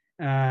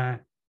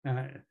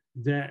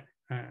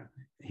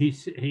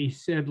he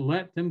said,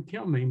 let them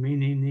kill me,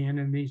 meaning the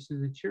enemies of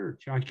the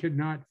church. I could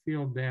not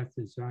feel death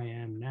as I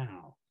am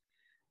now,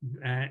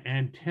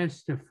 and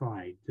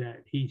testified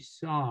that he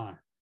saw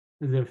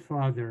the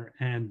Father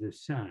and the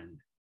Son.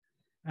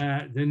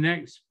 The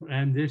next,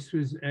 and this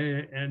was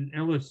an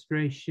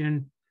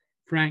illustration,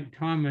 Frank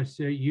Thomas,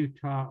 a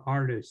Utah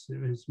artist,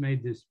 that has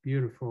made this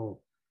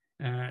beautiful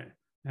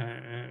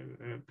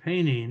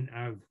painting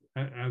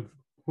of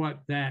what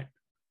that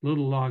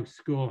little log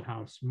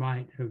schoolhouse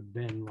might have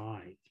been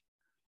like.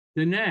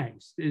 The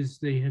next is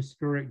the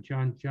historic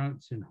John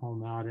Johnson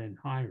home out in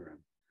Hiram.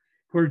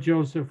 Where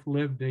Joseph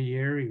lived a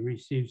year, he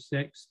received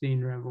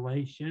 16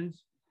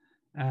 revelations.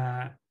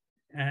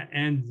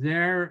 And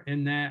there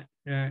in that,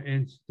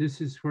 and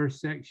this is where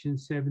section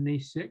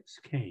 76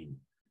 came.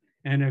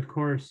 And of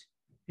course,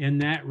 in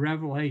that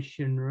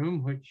revelation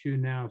room, which you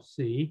now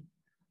see,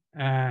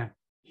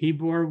 he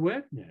bore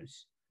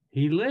witness.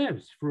 He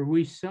lives, for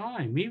we saw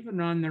him, even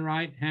on the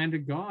right hand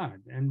of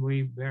God, and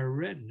we bear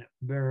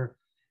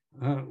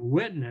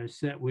witness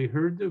that we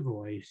heard the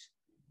voice,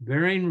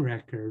 bearing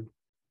record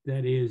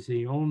that he is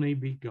the only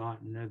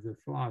begotten of the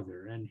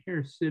Father. And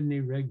here's Sidney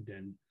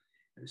Rigdon.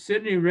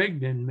 Sidney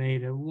Rigdon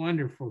made a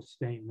wonderful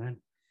statement.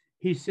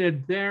 He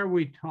said, there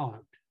we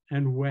talked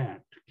and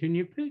wept. Can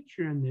you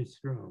picture in this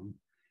room,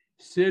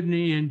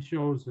 Sidney and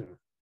Joseph?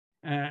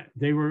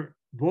 They were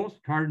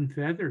both tarred and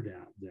feathered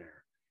out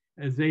there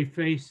as they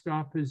faced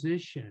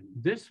opposition.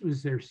 This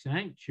was their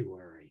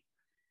sanctuary.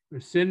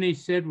 Sidney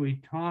said, we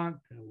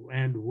talked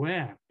and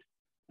wept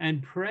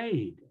and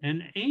prayed,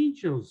 and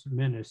angels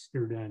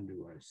ministered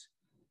unto us.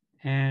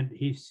 And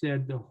he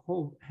said, the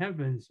whole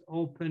heavens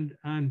opened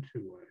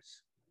unto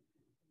us.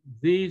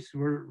 These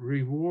were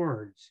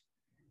rewards,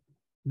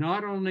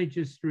 not only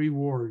just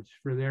rewards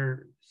for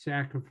their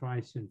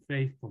sacrifice and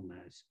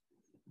faithfulness,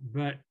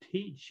 but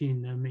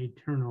teaching them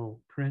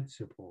eternal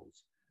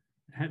principles.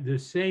 The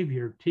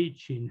Savior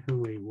teaching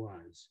who he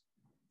was.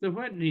 The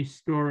Whitney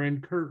store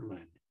in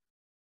Kirtland.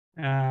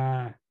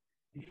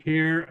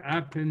 Here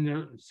up in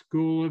the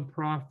School of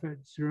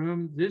Prophets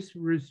room, this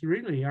was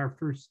really our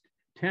first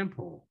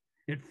temple.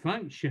 It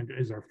functioned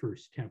as our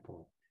first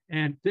temple.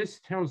 And this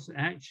tells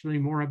actually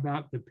more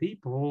about the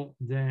people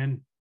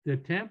than the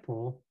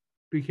temple,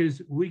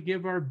 because we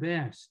give our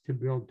best to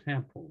build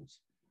temples.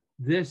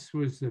 This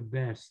was the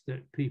best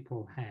that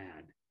people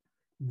had.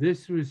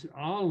 This was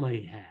all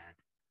they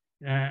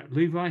had.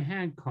 Levi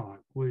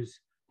Hancock was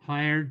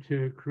hired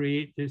to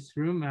create this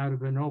room out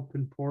of an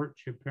open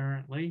porch,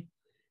 apparently.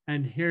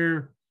 And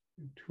here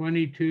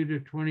 22 to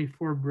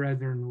 24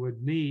 brethren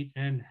would meet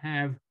and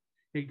have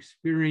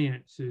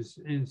experiences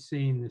in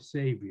seeing the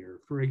Savior.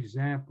 For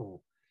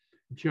example,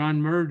 John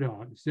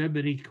Murdoch,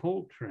 Zebedee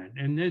Coltrane,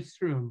 in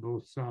this room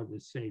both saw the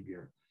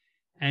Savior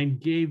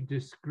and gave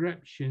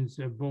descriptions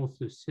of both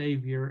the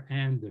Savior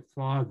and the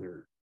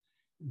Father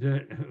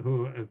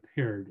who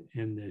appeared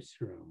in this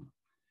room.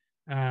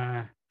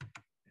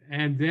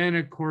 And then,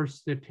 of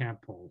course, the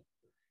temple.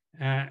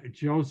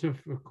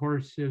 Joseph, of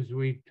course, as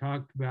we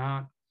talked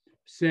about,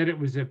 said it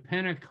was a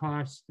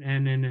Pentecost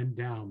and an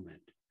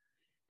endowment.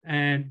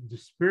 And the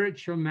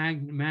spiritual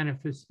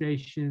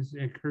manifestations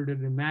occurred at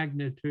a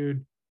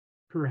magnitude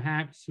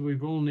perhaps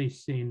we've only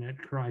seen at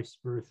Christ's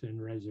birth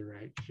and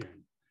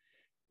resurrection.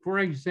 For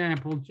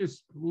example,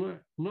 just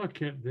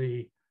look at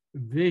the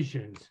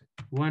visions,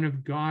 one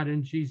of God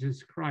and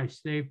Jesus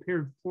Christ. They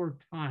appeared 4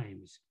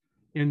 times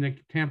in the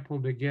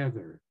temple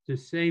together, the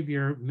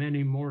Savior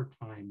many more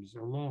times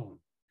alone.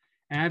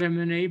 Adam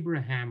and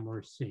Abraham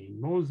were seen,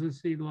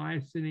 Moses,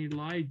 Elias, and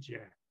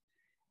Elijah,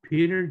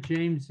 Peter,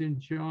 James, and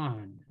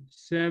John,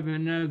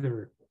 7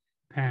 other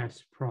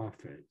past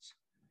prophets.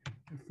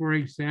 For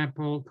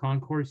example,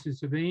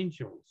 concourses of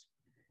angels.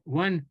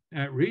 One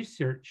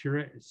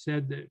researcher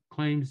said that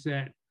claims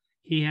that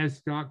he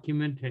has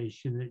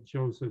documentation that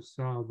Joseph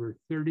saw over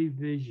 30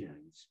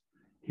 visions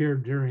here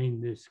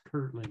during this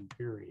Kirtland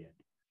period.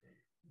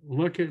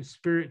 Look at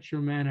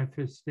spiritual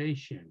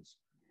manifestations.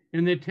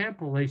 In the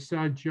temple, they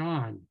saw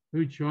John,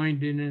 who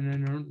joined in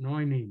an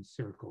anointing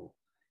circle.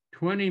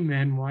 20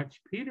 men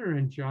watched Peter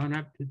and John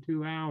up to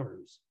 2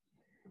 hours.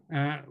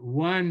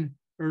 One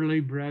early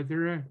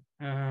brother,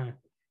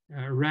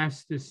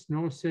 Erastus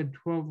Snow, said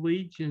 12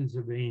 legions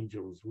of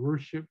angels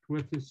worshiped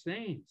with the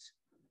saints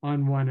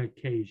on one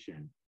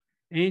occasion.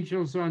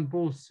 Angels on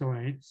both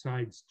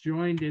sides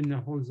joined in the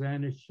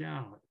Hosanna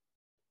shout.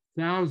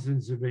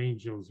 Thousands of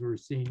angels were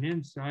seen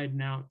inside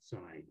and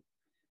outside.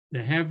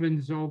 The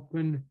heavens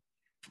opened.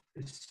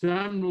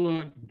 Some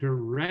looked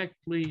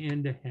directly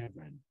into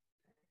heaven.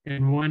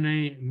 In one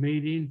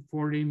meeting,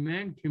 40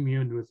 men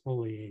communed with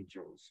holy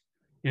angels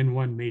in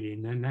one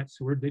meeting, and that's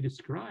the word they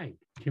described,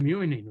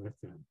 communing with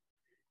them.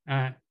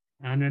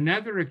 On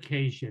another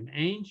occasion,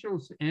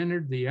 angels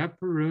entered the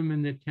upper room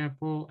in the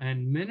temple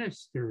and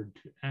ministered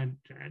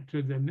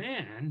to the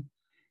men,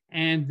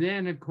 and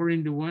then,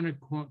 according to one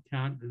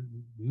account,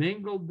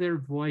 mingled their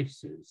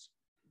voices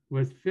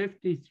with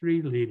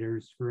 53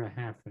 leaders for a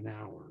half an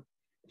hour.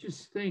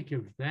 Just think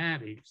of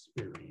that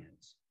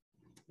experience.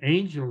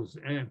 Angels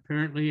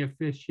apparently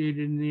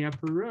officiated in the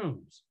upper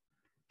rooms.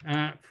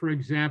 For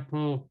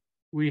example,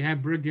 we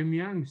have Brigham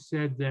Young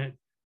said that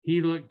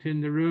he looked in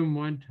the room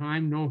one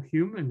time, no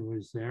human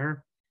was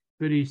there,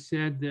 but he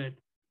said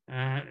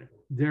that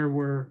there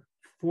were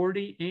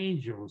 40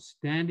 angels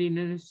standing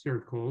in a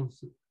circle.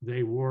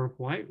 They wore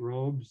white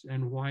robes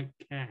and white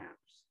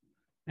caps,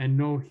 and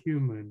no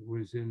human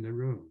was in the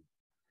room.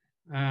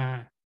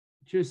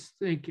 Just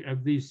think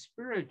of these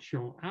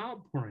spiritual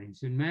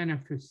outpourings and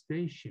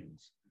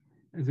manifestations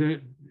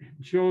that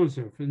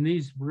Joseph and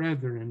these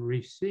brethren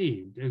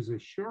received as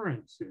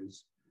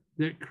assurances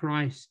that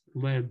Christ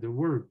led the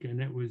work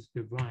and it was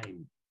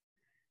divine.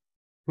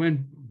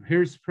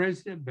 Here's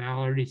President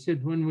Ballard, he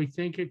said, when we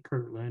think of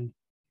Kirtland,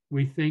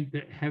 we think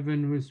that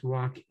heaven was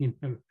walking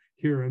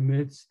here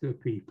amidst the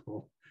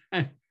people.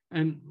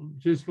 And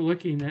just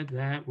looking at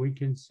that, we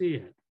can see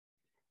it.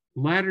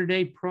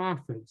 Latter-day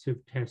prophets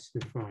have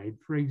testified.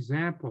 For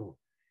example,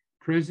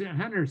 President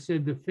Hunter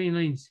said the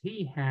feelings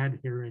he had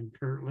here in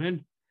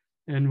Kirtland,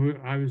 and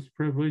I was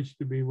privileged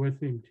to be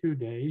with him 2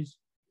 days.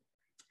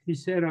 He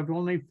said, I've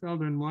only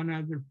felt in one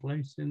other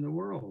place in the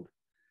world,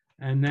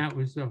 and that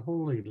was the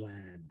Holy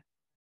Land.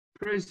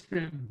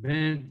 President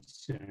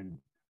Benson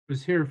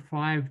was here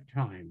 5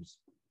 times,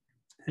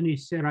 and he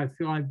said, I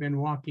feel I've been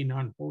walking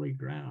on holy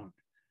ground.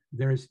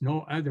 There's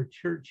no other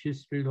church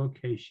history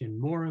location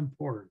more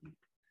important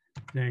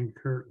than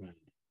Kirtland.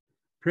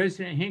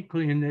 President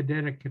Hinckley in the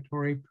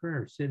dedicatory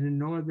prayer said, in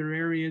no other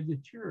area of the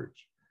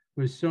church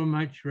was so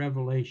much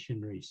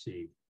revelation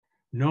received.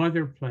 No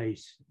other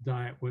place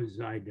that was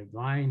thy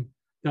divine,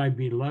 thy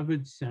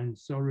beloved Son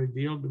so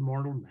revealed to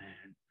mortal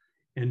man.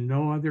 In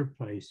no other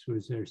place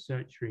was there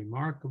such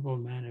remarkable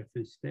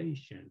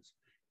manifestations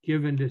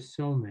given to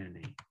so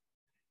many.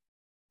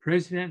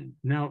 President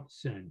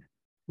Nelson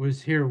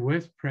was here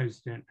with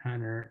President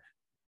Hunter,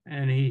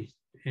 and he,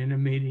 in a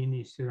meeting,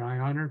 he said, I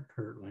honor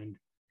Kirtland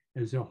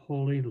as a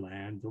holy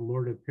land. The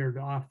Lord appeared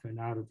often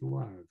out of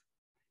love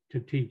to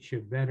teach a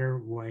better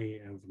way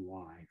of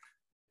life.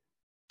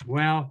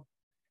 Well,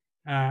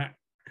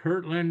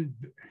 Kirtland,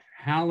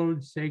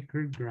 hallowed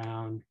sacred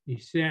ground. He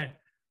said,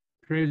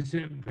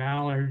 President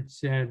Ballard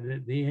said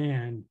at the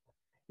end,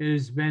 it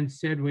has been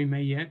said we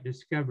may yet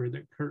discover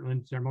that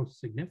Kirtland's our most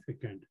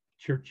significant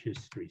church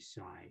history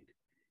site.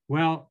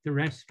 Well, the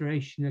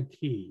restoration of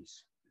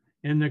keys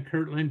in the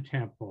Kirtland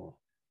Temple,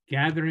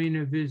 gathering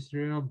of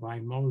Israel by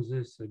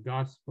Moses, the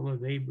gospel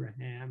of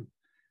Abraham,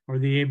 or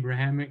the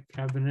Abrahamic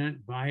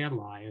covenant by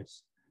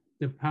Elias,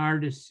 the power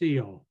to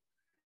seal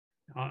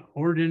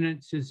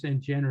ordinances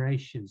and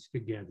generations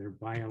together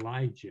by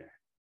Elijah.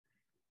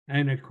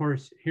 And of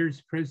course,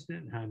 here's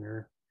President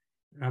Hunter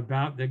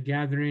about the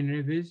gathering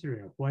of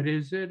Israel. What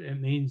is it? It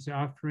means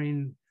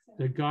offering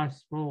the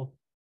gospel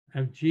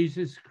of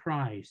Jesus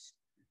Christ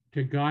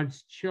to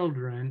God's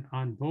children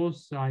on both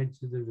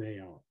sides of the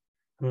veil,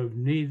 who have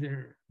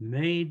neither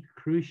made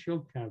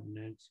crucial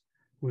covenants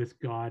with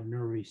God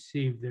nor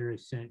received their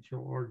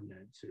essential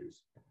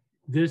ordinances.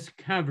 This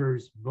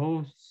covers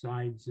both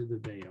sides of the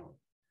veil.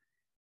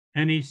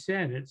 And he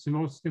said, it's the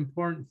most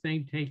important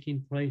thing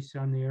taking place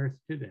on the earth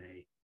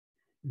today.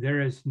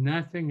 There is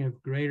nothing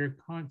of greater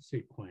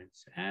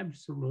consequence,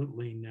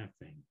 absolutely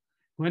nothing.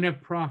 When a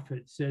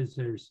prophet says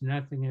there's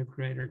nothing of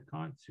greater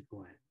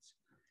consequence,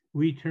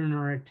 we turn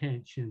our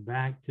attention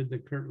back to the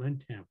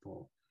Kirtland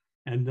Temple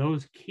and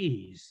those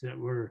keys that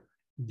were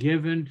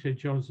given to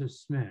Joseph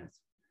Smith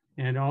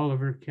and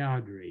Oliver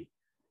Cowdery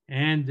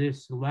and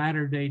this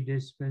latter-day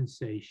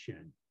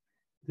dispensation.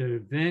 The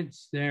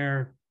events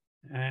there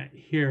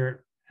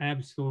here,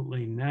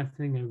 absolutely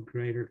nothing of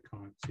greater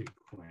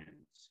consequence.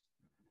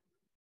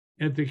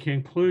 At the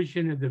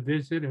conclusion of the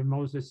visit of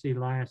Moses,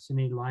 Elias, and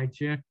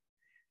Elijah,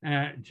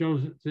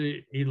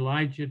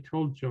 Elijah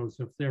told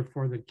Joseph,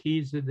 therefore the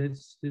keys of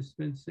this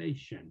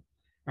dispensation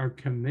are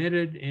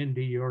committed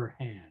into your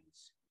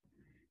hands.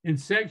 In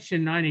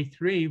section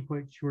 93,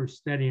 which we're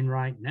studying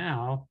right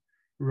now,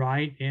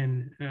 right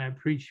in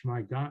preach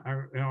my God,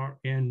 or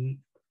in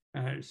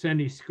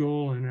Sunday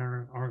school and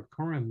our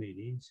quorum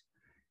meetings,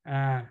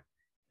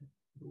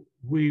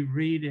 we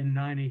read in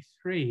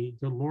 93,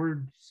 the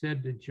Lord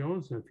said to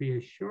Joseph, he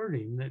assured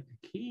him that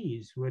the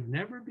keys would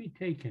never be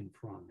taken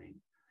from him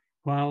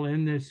while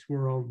in this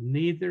world,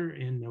 neither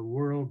in the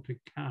world to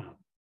come.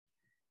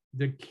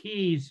 The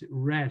keys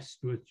rest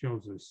with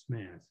Joseph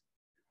Smith.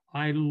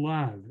 I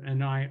love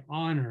and I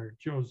honor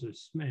Joseph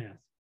Smith.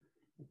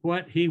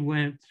 What he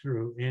went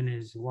through in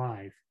his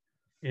life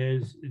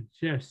is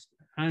just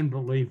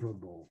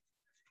unbelievable.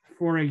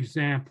 For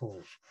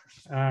example,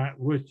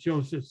 with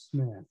Joseph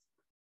Smith,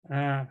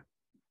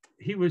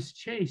 he was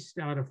chased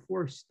out of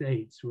 4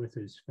 states with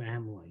his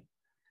family.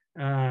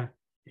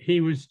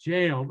 He was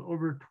jailed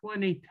over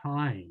 20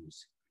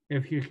 times,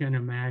 if you can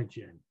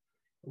imagine.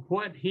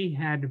 What he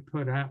had to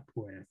put up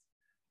with.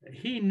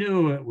 He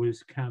knew it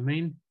was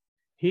coming.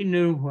 He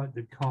knew what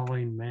the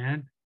calling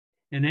meant.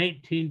 In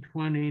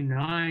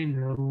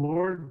 1829, the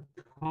Lord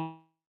called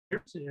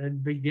at the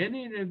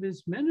beginning of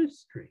his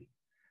ministry.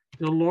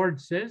 The Lord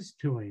says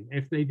to him,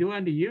 if they do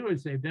unto you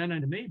as they've done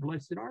unto me,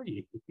 blessed are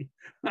ye.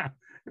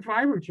 If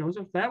I were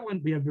Joseph, that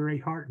wouldn't be a very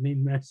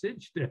heartening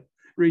message to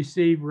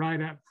receive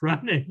right up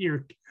front in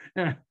your,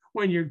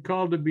 when you're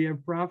called to be a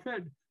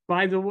prophet.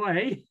 By the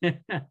way,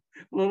 a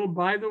little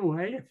by the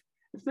way,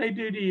 if they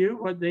do to you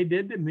what they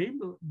did to me,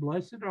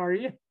 blessed are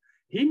you.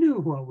 He knew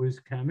what was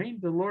coming.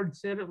 The Lord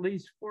said at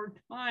least 4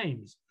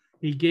 times.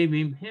 He gave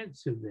him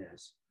hints of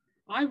this.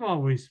 I've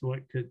always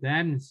looked at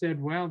that and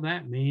said, well,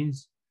 that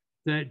means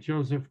that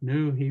Joseph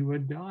knew he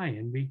would die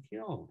and be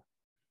killed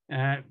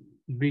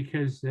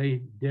because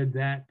they did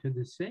that to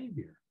the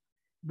Savior.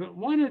 But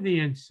one of the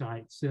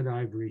insights that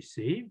I've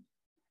received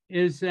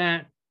is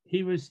that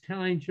he was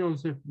telling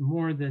Joseph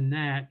more than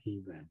that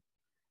even.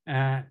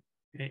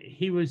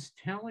 He was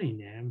telling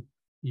him,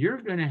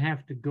 you're going to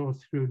have to go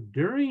through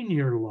during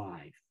your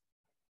life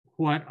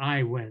what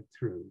I went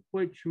through,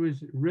 which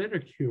was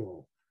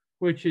ridicule,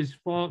 which is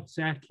false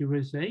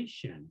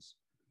accusations,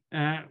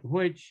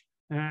 which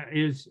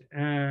is,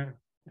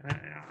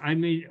 I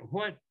mean,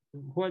 what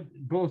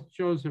both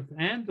Joseph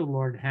and the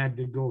Lord had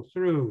to go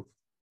through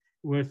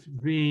with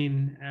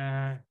being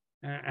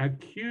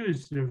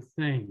accused of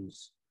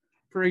things.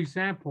 For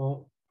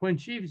example, when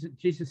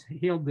Jesus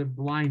healed the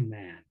blind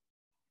man,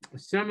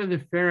 some of the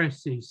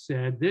Pharisees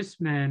said, this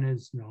man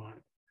is not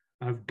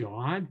of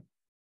God.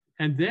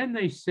 And then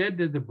they said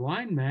to the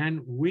blind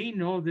man, we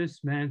know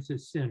this man's a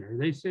sinner.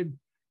 They said,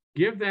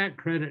 give that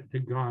credit to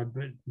God,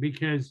 but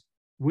because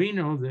we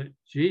know that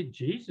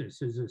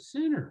Jesus is a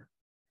sinner.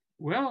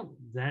 Well,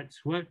 that's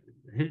what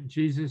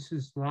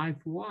Jesus's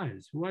life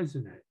was,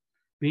 wasn't it?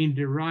 Being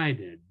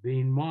derided,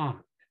 being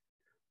mocked.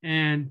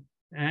 And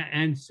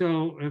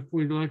so if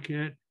we look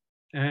at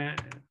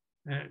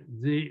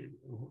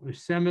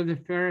some of the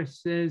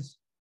Pharisees,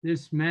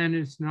 this man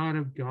is not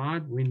of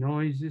God. We know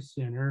he's a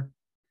sinner.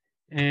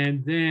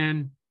 And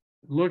then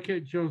look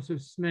at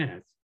Joseph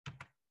Smith.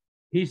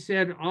 He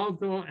said,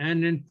 although,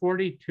 and in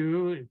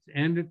 42,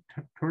 it's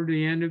toward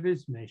the end of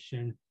his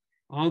mission,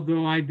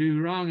 although I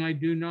do wrong, I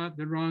do not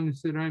the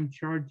wrongs that I'm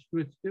charged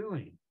with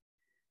doing.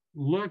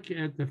 Look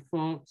at the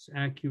false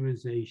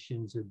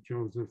accusations of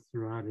Joseph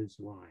throughout his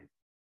life.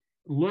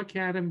 Look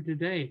at him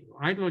today.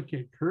 I look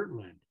at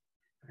Kirtland.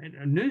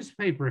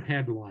 Newspaper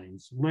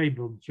headlines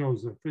labeled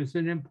Joseph as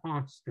an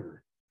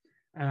imposter.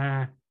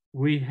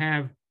 We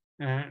have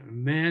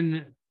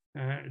men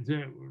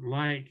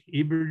like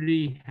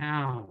Eberty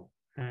Howe.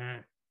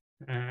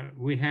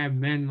 We have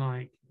men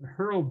like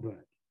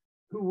Hurlbut,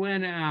 who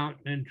went out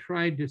and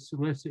tried to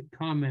solicit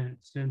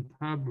comments and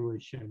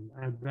publish them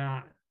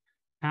about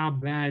how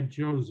bad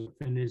Joseph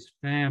and his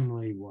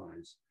family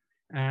was.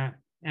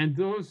 And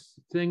those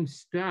things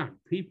stuck.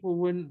 People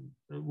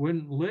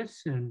wouldn't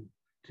listen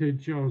to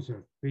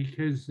Joseph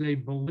because they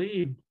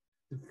believed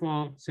the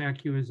false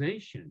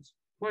accusations.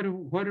 What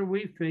are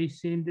we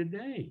facing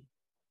today?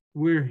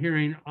 We're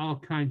hearing all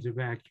kinds of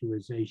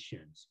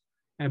accusations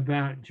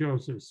about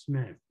Joseph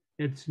Smith.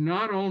 It's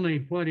not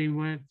only what he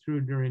went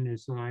through during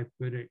his life,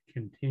 but it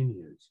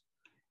continues.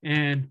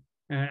 And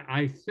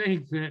I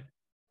think that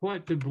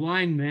what the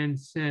blind men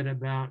said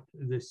about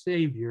the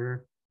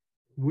Savior,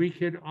 we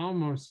could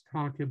almost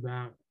talk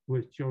about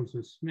with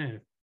Joseph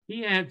Smith.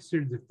 He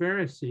answered the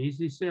Pharisees.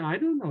 He said, I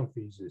don't know if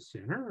he's a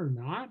sinner or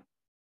not,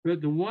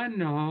 but the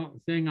one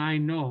thing I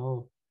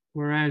know,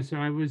 whereas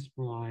I was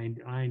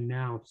blind, I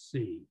now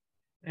see.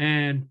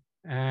 And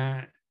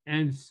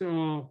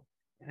so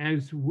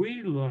as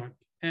we look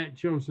at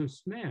Joseph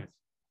Smith,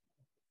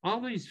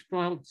 all these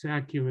false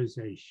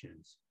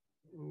accusations,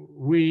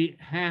 we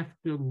have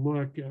to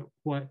look at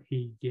what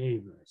he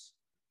gave us.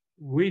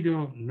 We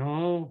don't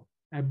know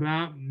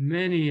about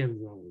many of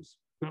those,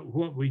 but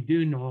what we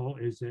do know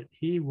is that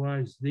he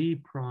was the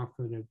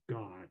prophet of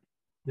God.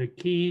 The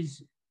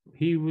keys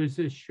he was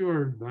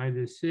assured by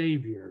the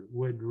Savior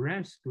would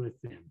rest with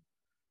him,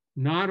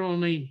 not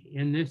only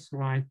in this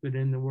life, but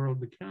in the world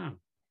to come.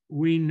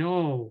 We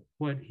know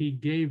what he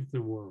gave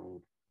the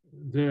world,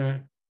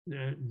 the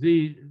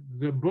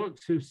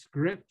books of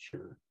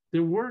Scripture,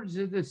 the words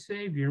of the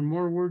Savior,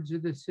 more words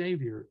of the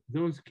Savior.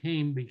 Those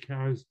came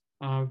because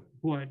of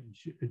what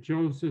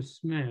Joseph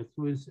Smith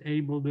was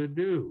able to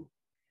do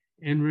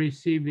in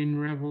receiving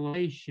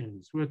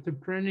revelations with the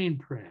printing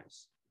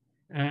press.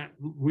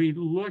 We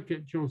look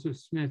at Joseph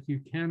Smith, you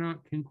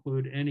cannot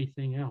conclude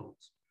anything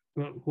else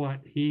but what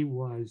he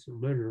was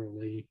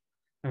literally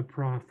a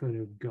prophet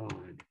of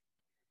God.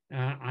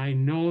 I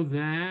know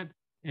that,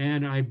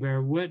 and I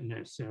bear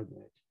witness of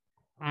it.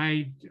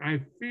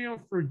 I feel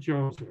for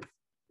Joseph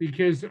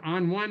because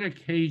on one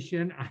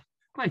occasion,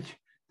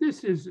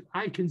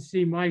 I can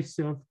see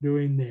myself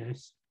doing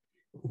this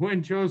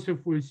when Joseph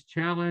was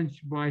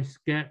challenged by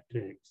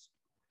skeptics.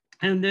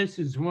 And this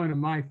is one of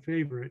my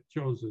favorite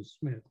Joseph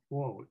Smith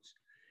quotes.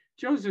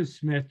 Joseph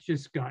Smith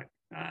just got,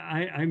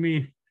 I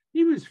mean,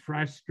 he was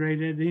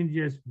frustrated and he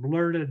just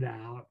blurted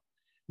out.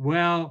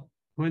 Well,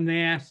 when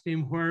they asked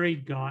him where he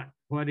got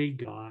what he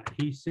got,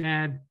 he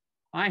said,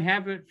 I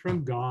have it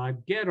from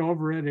God. Get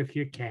over it if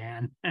you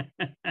can.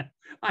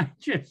 I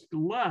just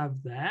love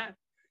that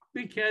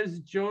because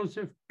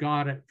Joseph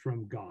got it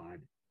from God.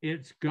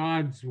 It's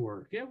God's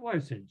work. It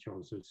wasn't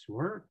Joseph's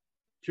work.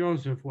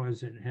 Joseph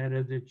wasn't head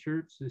of the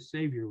church. The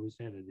Savior was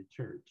head of the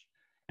church.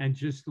 And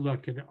just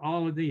look at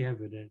all of the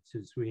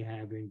evidences we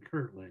have in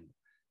Kirtland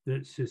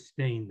that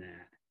sustain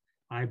that.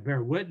 I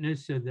bear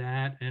witness of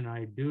that, and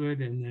I do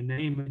it in the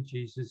name of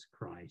Jesus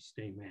Christ.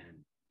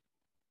 Amen.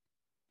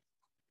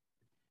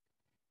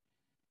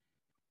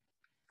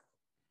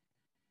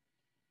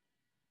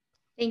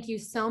 Thank you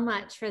so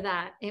much for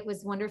that. It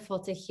was wonderful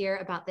to hear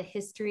about the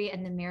history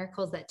and the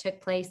miracles that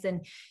took place,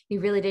 and you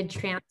really did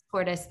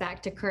transport us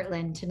back to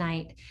Kirtland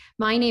tonight.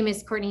 My name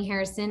is Courtney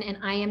Harrison, and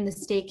I am the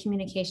State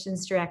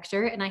Communications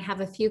Director, and I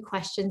have a few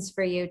questions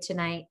for you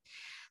tonight.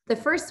 The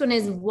first one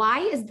is, why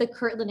is the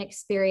Kirtland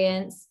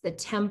experience, the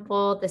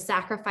temple, the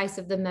sacrifice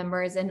of the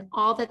members, and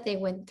all that they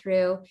went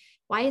through,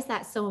 why is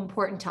that so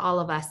important to all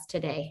of us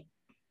today?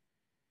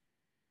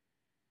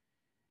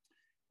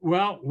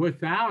 Well,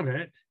 without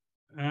it,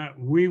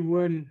 we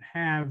wouldn't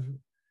have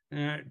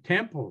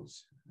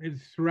temples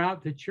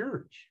throughout the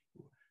church.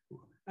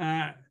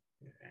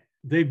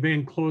 They've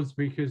been closed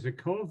because of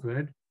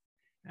COVID.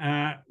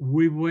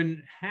 We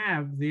wouldn't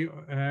have the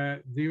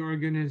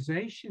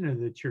organization of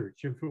the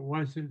church if it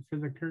wasn't for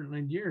the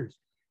Kirtland years.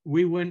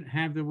 We wouldn't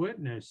have the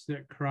witness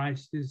that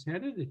Christ is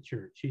head of the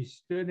church. He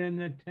stood in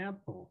the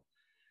temple.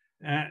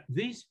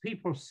 These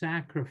people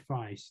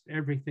sacrificed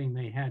everything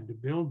they had to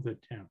build the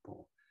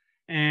temple.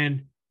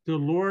 And the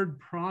Lord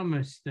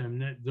promised them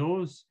that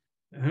those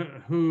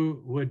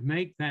who would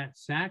make that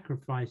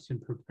sacrifice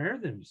and prepare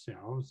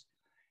themselves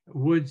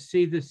would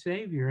see the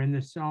Savior in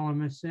the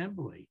solemn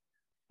assembly.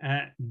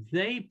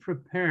 They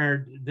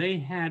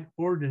had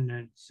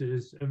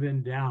ordinances of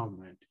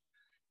endowment,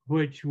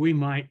 which we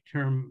might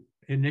term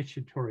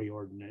initiatory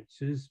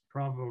ordinances,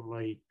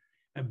 probably,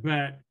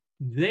 but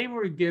they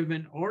were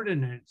given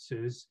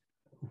ordinances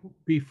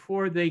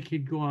before they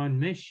could go on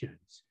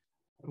missions,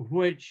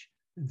 which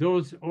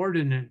those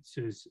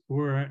ordinances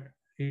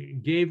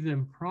gave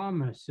them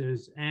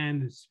promises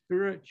and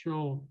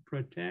spiritual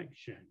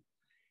protection,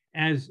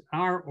 as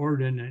our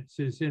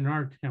ordinances in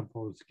our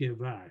temples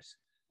give us.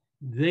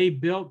 They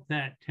built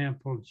that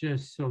temple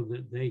just so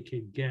that they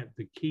could get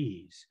the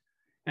keys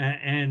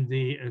and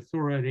the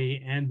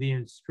authority and the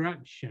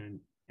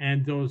instruction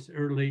and those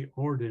early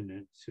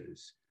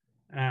ordinances.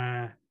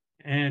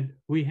 And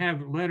we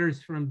have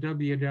letters from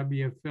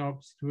W.W.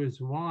 Phelps to his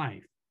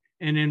wife.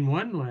 And in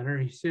one letter,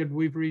 he said,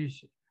 we've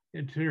received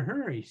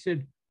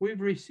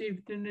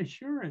an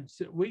assurance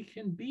that we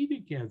can be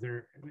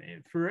together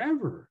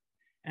forever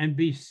and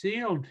be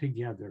sealed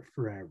together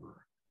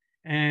forever.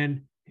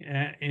 And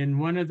in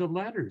one of the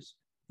letters,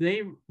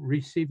 they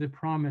received the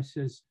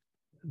promises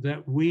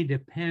that we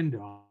depend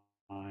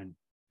on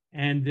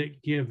and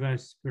that give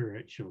us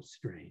spiritual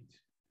strength.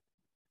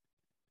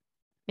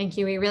 Thank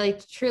you. We really,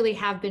 truly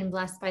have been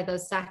blessed by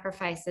those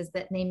sacrifices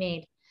that they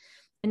made.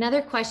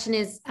 Another question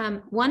is,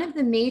 one of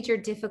the major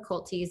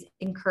difficulties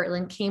in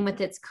Kirtland came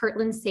with its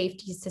Kirtland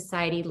Safety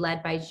Society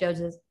led by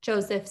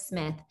Joseph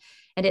Smith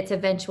and its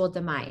eventual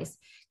demise.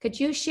 Could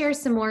you share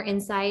some more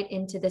insight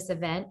into this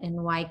event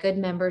and why good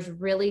members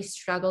really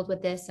struggled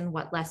with this and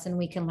what lesson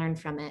we can learn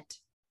from it?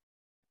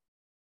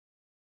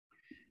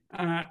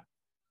 I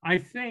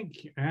think,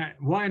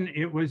 one,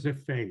 it was a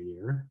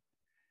failure.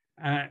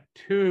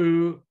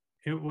 Two,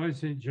 it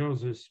wasn't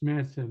Joseph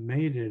Smith that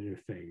made it a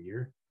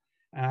failure.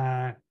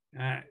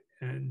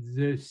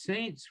 The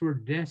saints were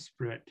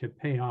desperate to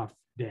pay off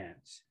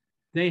debts.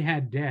 They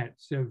had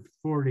debts of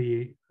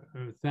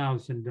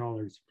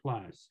 $40,000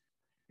 plus.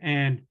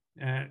 And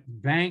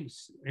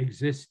banks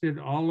existed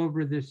all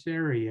over this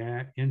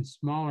area in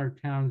smaller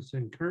towns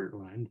than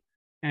Kirtland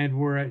and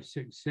were a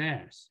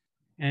success.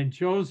 And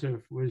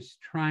Joseph was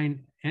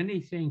trying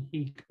anything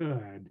he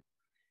could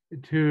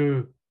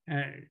to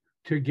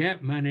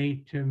get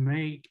money, to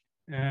make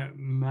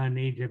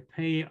money to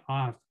pay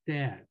off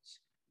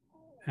debts.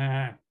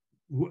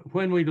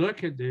 When we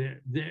look at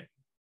there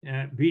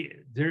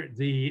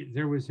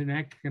was an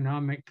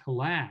economic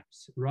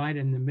collapse right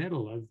in the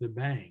middle of the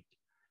bank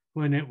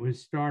when it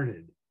was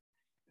started.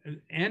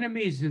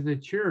 Enemies of the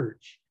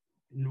church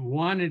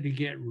wanted to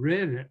get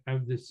rid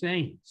of the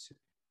saints.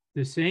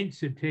 The saints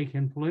had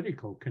taken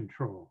political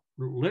control.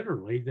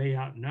 Literally, they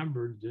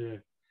outnumbered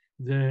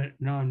the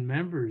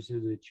non-members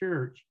of the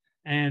church,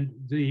 and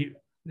the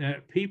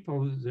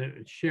people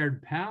that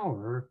shared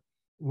power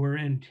were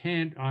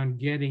intent on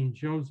getting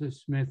Joseph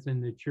Smith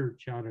and the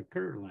church out of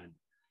Kirtland.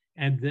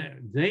 And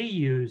they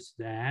used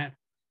that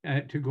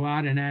to go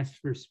out and ask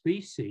for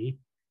specie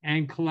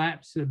and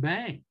collapse the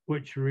bank,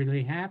 which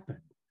really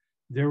happened.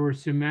 There were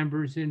some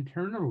members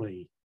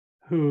internally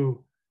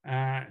who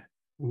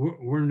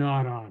were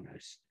not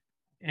honest.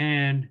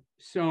 And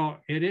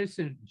so it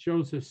isn't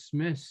Joseph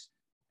Smith's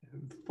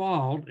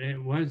fault. It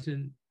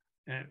wasn't,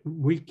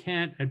 we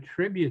can't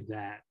attribute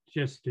that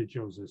just to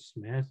Joseph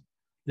Smith.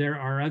 There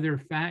are other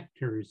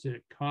factors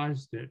that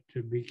caused it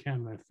to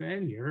become a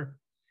failure.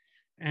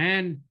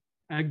 And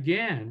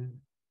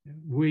again,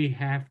 we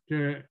have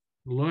to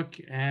look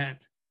at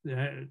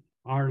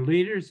our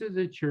leaders of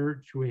the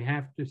church. We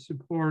have to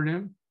support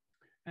them.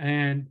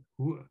 And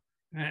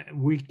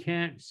we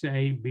can't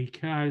say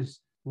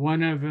because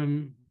one of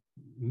them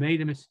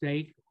made a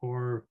mistake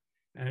or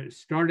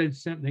started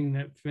something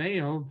that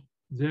failed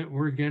that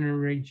we're going to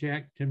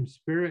reject him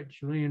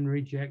spiritually and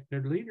reject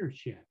their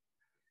leadership.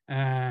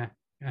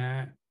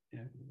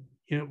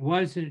 It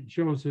wasn't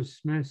Joseph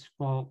Smith's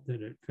fault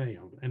that it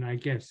failed. And I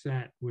guess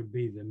that would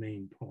be the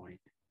main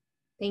point.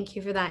 Thank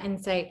you for that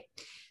insight.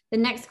 The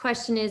next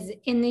question is,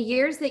 in the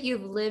years that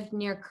you've lived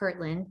near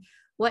Kirtland,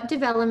 what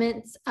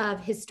developments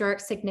of historic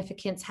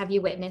significance have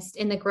you witnessed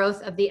in the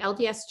growth of the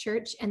LDS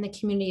Church and the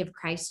Community of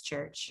Christ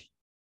Church?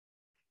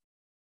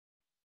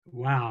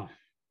 Wow.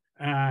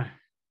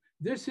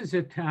 This is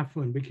a tough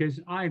one because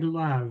I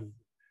love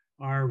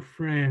our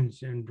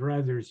friends and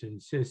brothers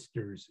and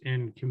sisters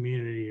in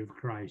Community of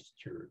Christ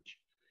Church.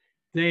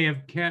 They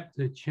have kept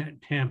the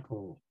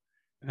temple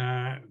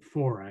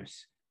for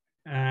us.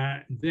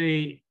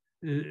 They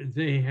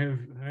have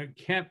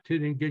kept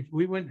it in good.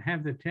 We wouldn't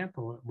have the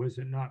temple was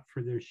it not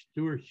for their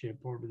stewardship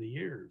over the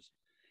years.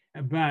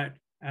 But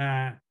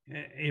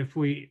if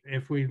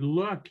we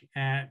look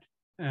at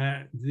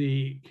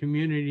the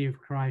Community of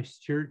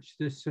Christ Church,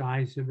 the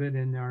size of it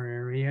in our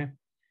area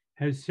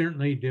has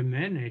certainly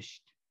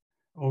diminished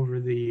over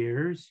the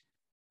years.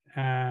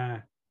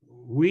 When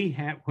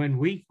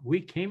we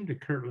came to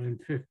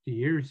Kirtland 50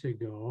 years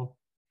ago,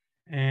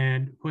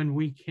 and when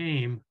we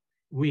came,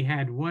 we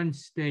had one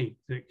stake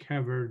that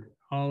covered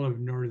all of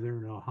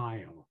northern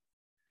Ohio.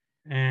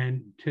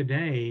 And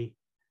today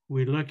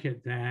we look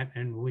at that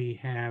and we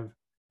have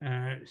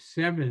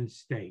 7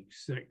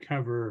 stakes that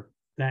cover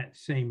that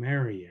same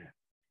area.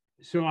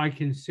 So I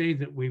can say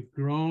that we've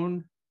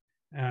grown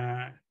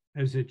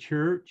as a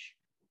church.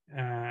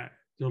 The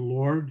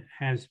Lord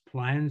has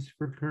plans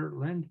for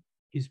Kirtland.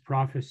 He's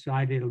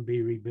prophesied it'll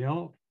be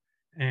rebuilt.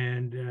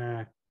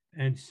 And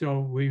so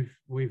we've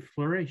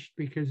flourished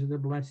because of the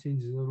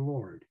blessings of the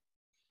Lord.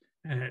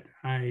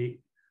 I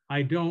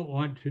don't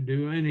want to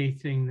do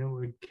anything that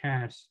would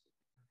cast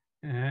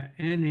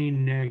any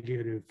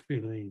negative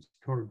feelings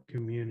toward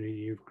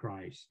Community of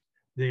Christ.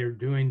 They are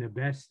doing the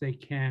best they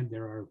can.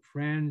 They're our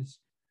friends.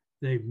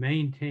 They've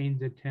maintained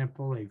the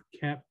temple. They've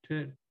kept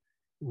it.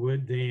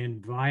 Would they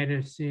invite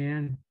us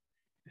in?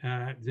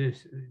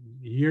 This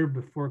year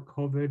before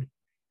COVID,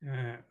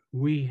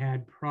 we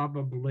had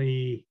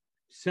probably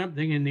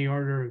something in the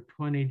order of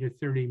 20 to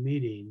 30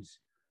 meetings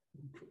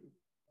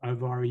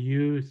of our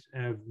youth,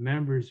 of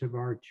members of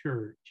our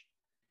church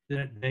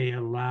that they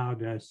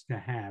allowed us to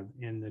have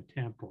in the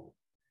temple.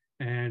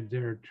 And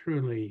they're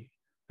truly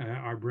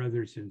our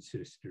brothers and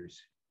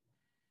sisters.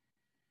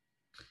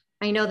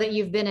 I know that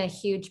you've been a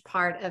huge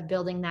part of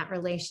building that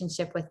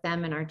relationship with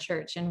them in our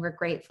church, and we're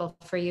grateful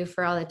for you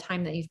for all the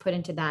time that you've put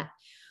into that.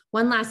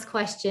 One last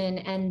question,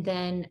 and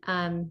then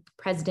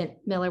President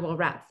Miller will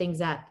wrap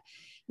things up.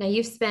 Now,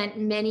 you've spent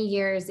many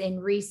years in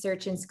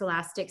research and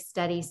scholastic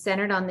studies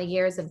centered on the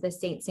years of the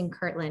saints in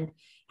Kirtland.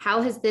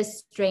 How has this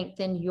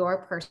strengthened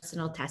your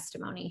personal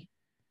testimony?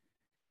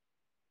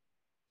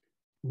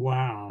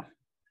 Wow.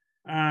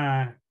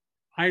 I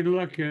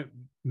look at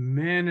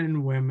men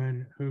and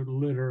women who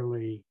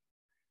literally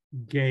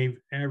gave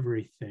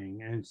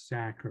everything and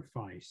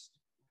sacrificed.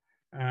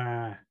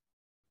 As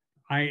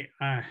I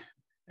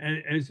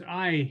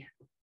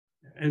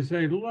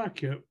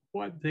look at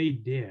what they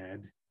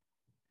did,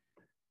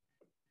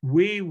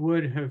 we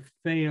would have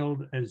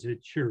failed as a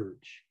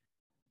church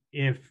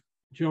if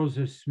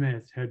Joseph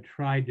Smith had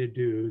tried to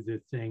do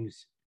the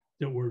things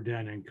that were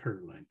done in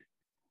Kirtland.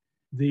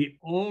 The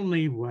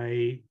only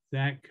way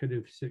that could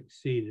have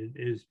succeeded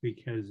is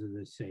because of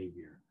the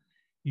Savior.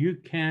 You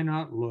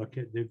cannot look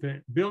at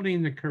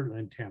building the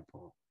Kirtland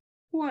Temple.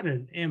 What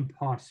an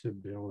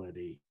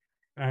impossibility.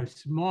 A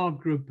small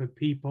group of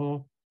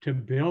people to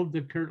build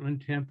the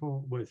Kirtland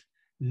Temple with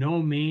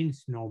no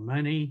means, no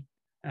money,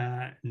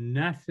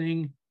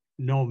 nothing,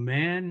 no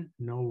men,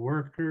 no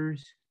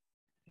workers.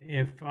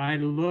 If I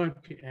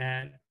look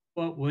at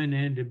what went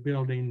into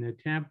building the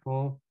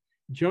temple,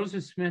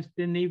 Joseph Smith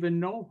didn't even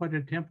know what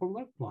a temple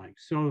looked like.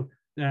 So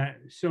the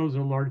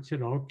Lord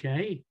said,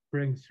 okay,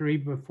 bring 3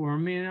 before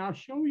me and I'll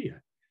show you.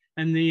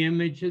 And the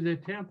image of the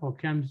temple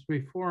comes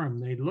before them.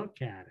 They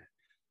look at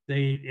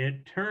it.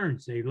 It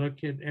turns. They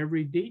look at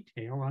every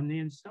detail on the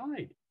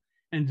inside.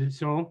 And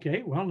so,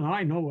 okay, well, now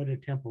I know what a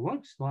temple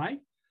looks like,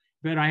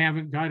 but I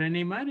haven't got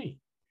any money.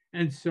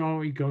 And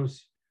so he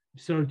goes,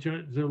 so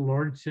the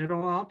Lord said,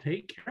 oh, I'll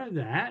take care of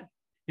that.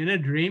 In a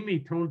dream, he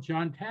told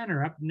John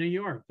Tanner up in New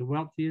York, the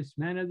wealthiest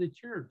man of the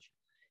church.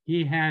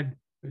 He had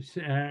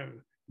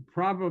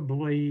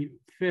probably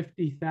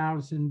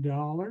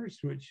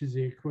 $50,000, which is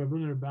the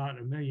equivalent of about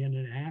 $1.5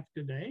 million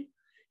today.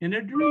 In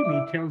a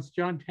dream, he tells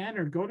John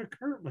Tanner, go to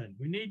Kirtland.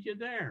 We need you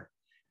there.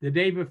 The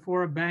day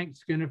before a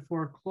bank's going to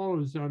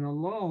foreclose on a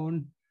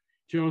loan,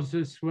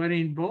 Joseph's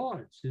sweating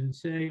bullets and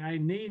saying, I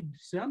need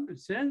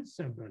send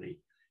somebody.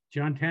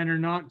 John Tanner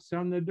knocks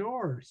on the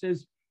door,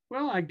 says,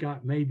 well, I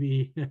got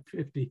maybe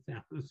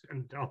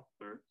 $50,000.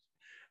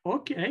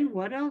 Okay,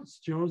 what else,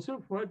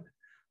 Joseph?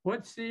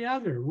 What's the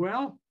other?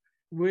 Well,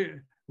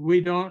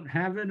 we don't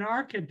have an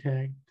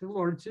architect. The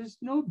Lord says,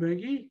 no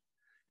biggie.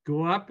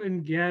 Go up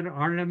and get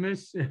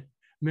Artemis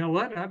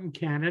Millet up in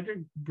Canada.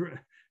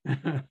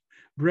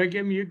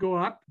 Brigham, you go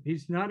up.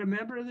 He's not a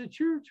member of the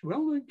church.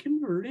 Well, then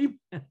convert him.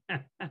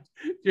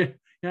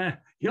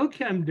 He'll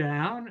come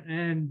down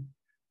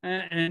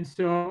and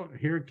so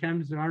here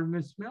comes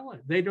Artemis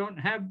Millet. They don't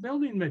have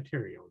building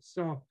materials.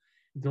 So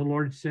the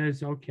Lord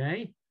says,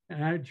 okay,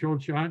 Joel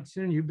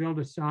Johnson, you build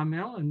a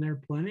sawmill and there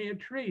are plenty of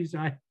trees.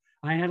 I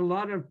had a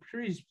lot of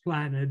trees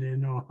planted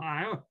in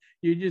Ohio.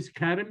 You just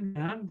cut them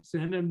down,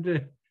 send them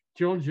to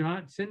Joel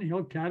Johnson.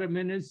 He'll cut them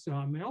in his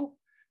sawmill.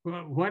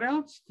 Well, what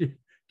else do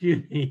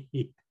you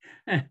need?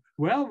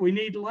 Well, we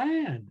need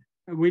land.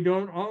 We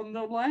don't own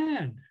the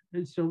land.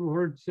 And so the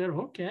Lord said,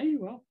 okay,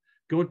 well,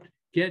 go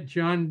get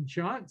John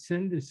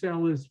Johnson to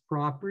sell his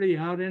property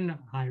out in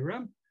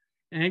Hiram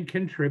and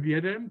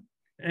contribute him.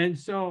 And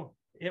so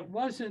it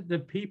wasn't the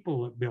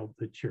people that built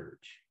the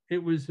church.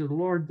 It was the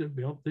Lord that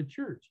built the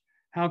church.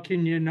 How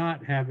can you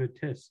not have a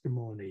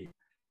testimony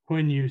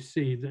when you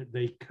see that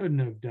they couldn't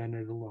have done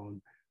it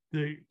alone?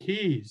 The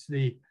keys,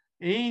 the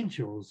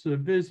angels, the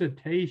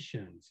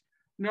visitations,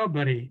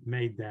 nobody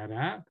made that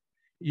up.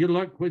 You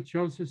look with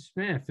Joseph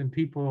Smith and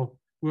people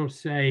will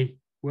say,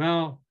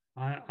 well,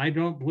 I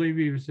don't believe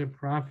he was a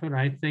prophet.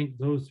 I think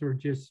those were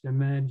just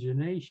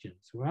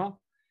imaginations. Well,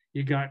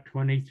 you got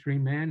 23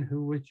 men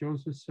who with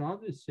Joseph saw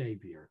the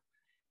Savior.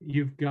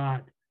 You've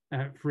got,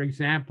 for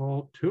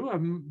example, 2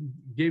 of them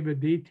gave a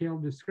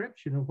detailed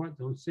description of what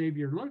the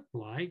Savior looked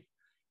like,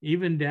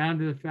 even down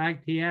to the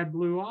fact he had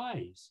blue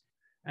eyes.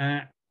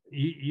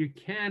 You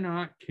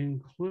cannot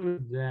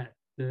conclude that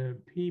the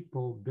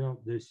people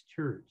built this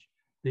church.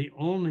 The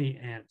only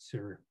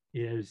answer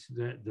is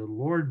that the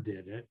Lord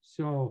did it.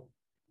 So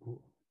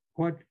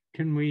what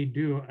can we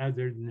do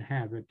other than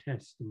have a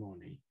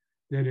testimony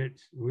that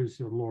it was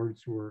the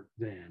Lord's work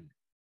then?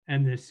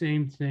 And the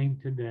same thing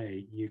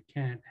today. You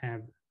can't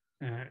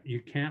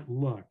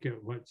look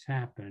at what's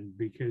happened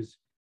because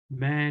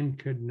man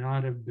could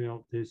not have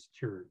built this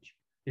church.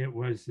 It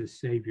was the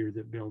Savior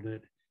that built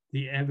it.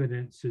 The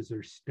evidences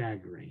are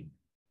staggering.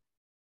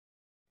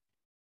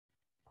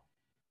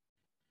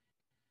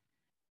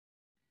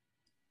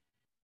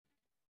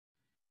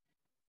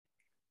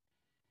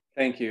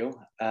 Thank you.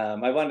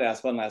 I wanted to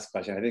ask one last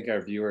question. I think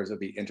our viewers would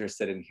be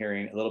interested in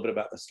hearing a little bit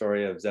about the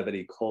story of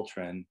Zebedee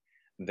Coltrane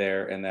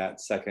there in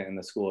that second in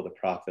the School of the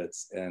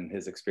Prophets and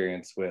his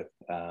experience with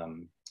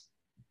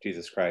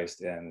Jesus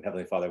Christ and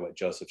Heavenly Father, what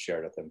Joseph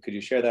shared with him. Could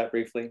you share that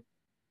briefly?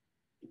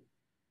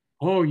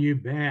 Oh, you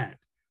bet.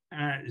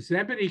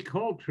 Zebedee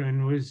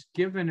Coltrane was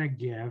given a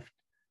gift,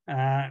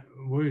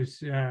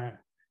 was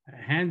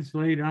hands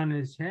laid on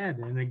his head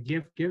and a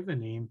gift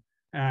given him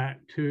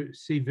to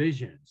see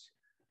visions.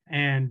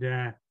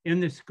 And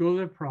in the School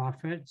of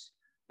Prophets,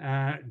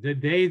 the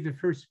day the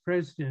first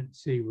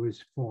presidency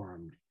was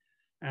formed,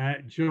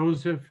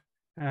 Joseph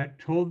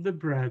told the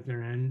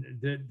brethren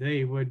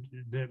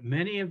that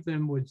many of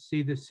them would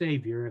see the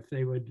Savior if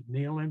they would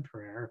kneel in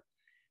prayer,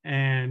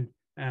 and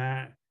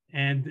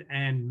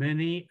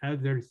many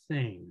other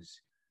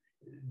things.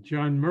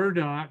 John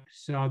Murdoch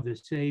saw the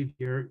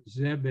Savior.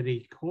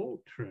 Zebedee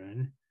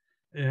Coltrane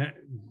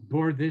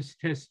bore this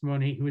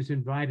testimony. He was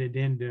invited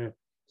into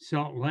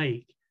Salt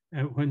Lake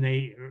when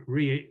they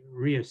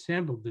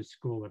reassembled the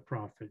School of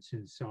Prophets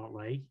in Salt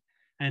Lake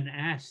and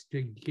asked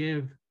to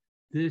give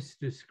this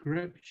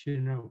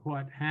description of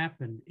what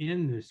happened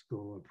in the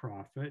School of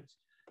Prophets.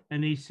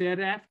 And he said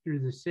after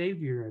the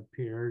Savior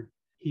appeared,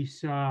 he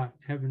saw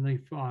Heavenly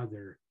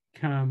Father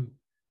come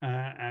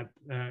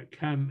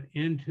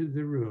into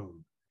the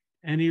room.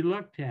 And he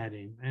looked at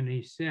him and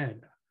he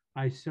said,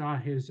 I saw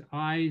his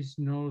eyes,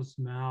 nose,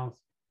 mouth,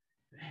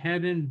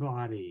 head and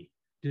body,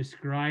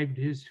 described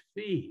his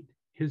feet,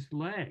 his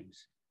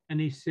legs. And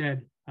he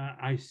said,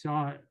 I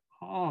saw it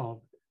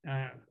all.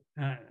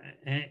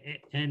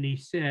 And he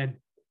said,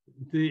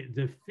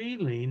 the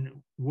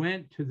feeling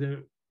went to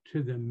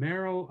the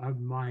marrow of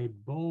my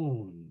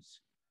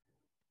bones.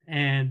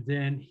 And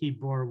then he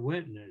bore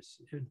witness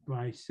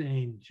by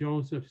saying,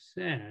 Joseph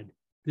said,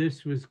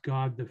 this was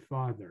God the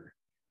Father.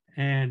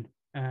 And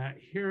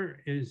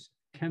here is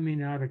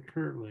coming out of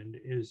Kirtland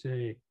is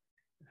a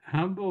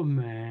humble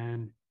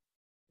man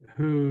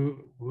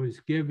who was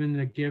given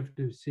the gift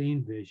of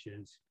seeing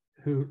visions,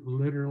 who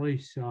literally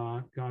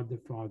saw God the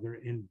Father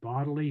in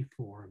bodily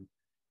form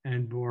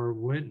and bore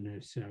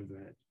witness of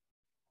it.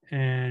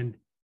 And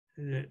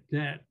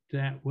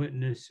that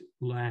witness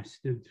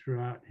lasted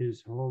throughout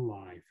his whole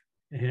life,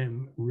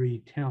 him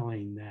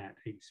retelling that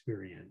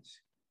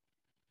experience.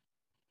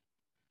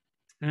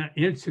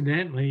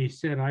 Incidentally, he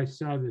said, I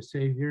saw the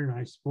Savior, and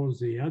I suppose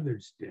the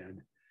others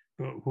did,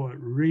 but what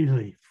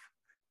really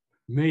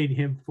made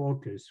him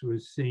focus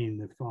was seeing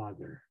the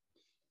Father.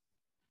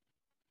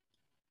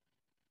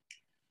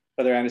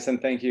 Father Anderson,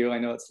 thank you. I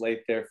know it's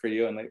late there for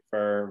you and late for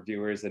our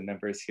viewers and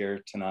members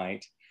here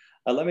tonight.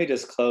 Let me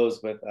just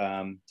close with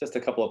just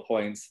a couple of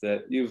points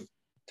that you've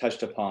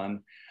touched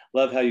upon.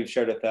 Love how you've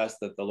shared with us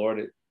that the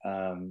Lord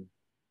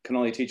can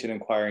only teach an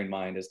inquiring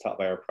mind as taught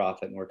by our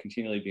prophet, and we're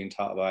continually being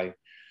taught by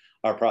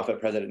our prophet,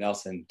 President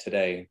Nelson,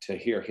 today to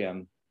hear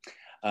him.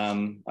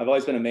 I've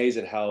always been amazed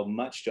at how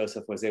much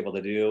Joseph was able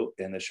to do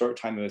in the short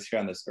time he was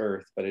here on this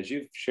earth. But as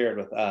you've shared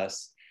with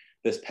us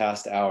this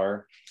past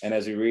hour, and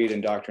as we read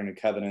in Doctrine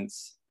and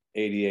Covenants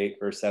 88,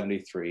 verse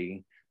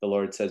 73, the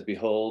Lord says,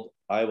 behold,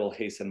 I will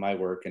hasten my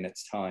work in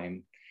its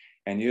time.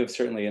 And you have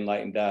certainly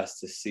enlightened us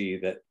to see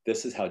that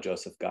this is how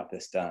Joseph got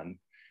this done.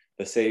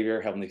 The Savior,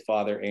 Heavenly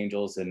Father,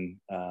 angels, and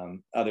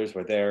others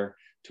were there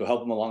to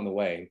help him along the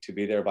way, to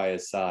be there by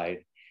his side.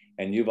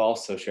 And you've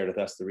also shared with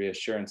us the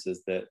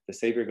reassurances that the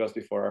Savior goes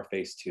before our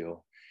face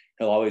too.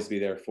 He'll always be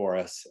there for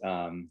us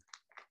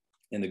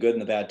in the good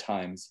and the bad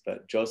times,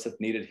 but Joseph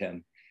needed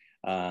him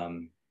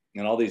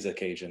in all these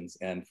occasions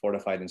and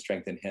fortified and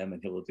strengthened him,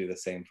 and he will do the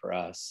same for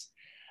us.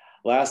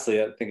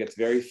 Lastly, I think it's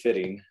very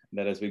fitting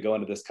that as we go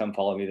into this Come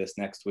Follow Me this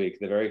next week,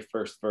 the very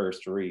first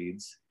verse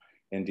reads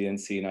in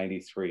D&C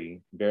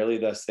 93, "Verily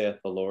thus saith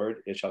the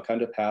Lord, it shall come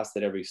to pass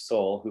that every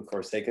soul who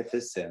forsaketh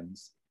his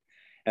sins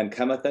and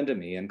cometh unto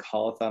me and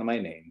calleth on my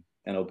name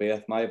and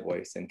obeyeth my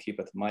voice and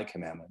keepeth my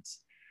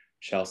commandments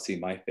shall see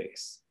my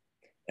face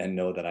and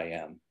know that I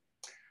am."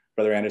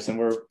 Brother Anderson,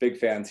 we're big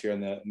fans here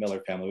in the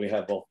Miller family. We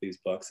have both these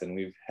books and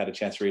we've had a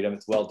chance to read them.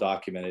 It's well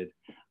documented,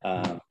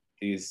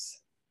 these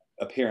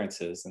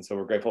appearances. And so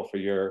we're grateful for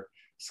your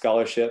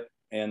scholarship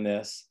in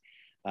this.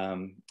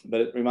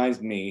 But it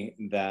reminds me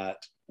that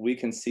we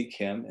can seek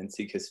him and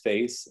seek his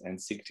face and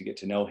seek to get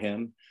to know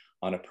him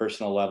on a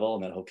personal level,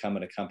 and that he'll come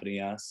and accompany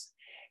us.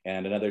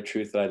 And another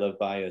truth that I live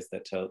by is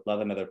that to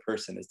love another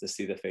person is to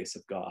see the face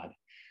of God.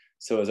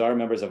 So as our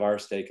members of our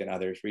stake and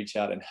others reach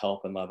out and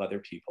help and love other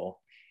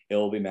people, it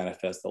will be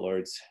manifest the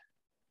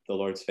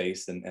Lord's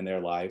face in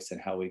their lives,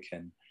 and how we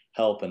can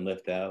help and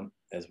lift them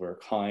as we're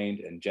kind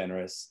and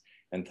generous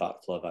and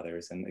thoughtful of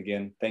others. And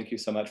again, thank you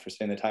so much for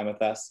spending the time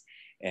with us,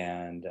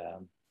 and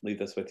leave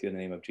this with you in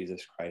the name of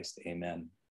Jesus Christ. Amen.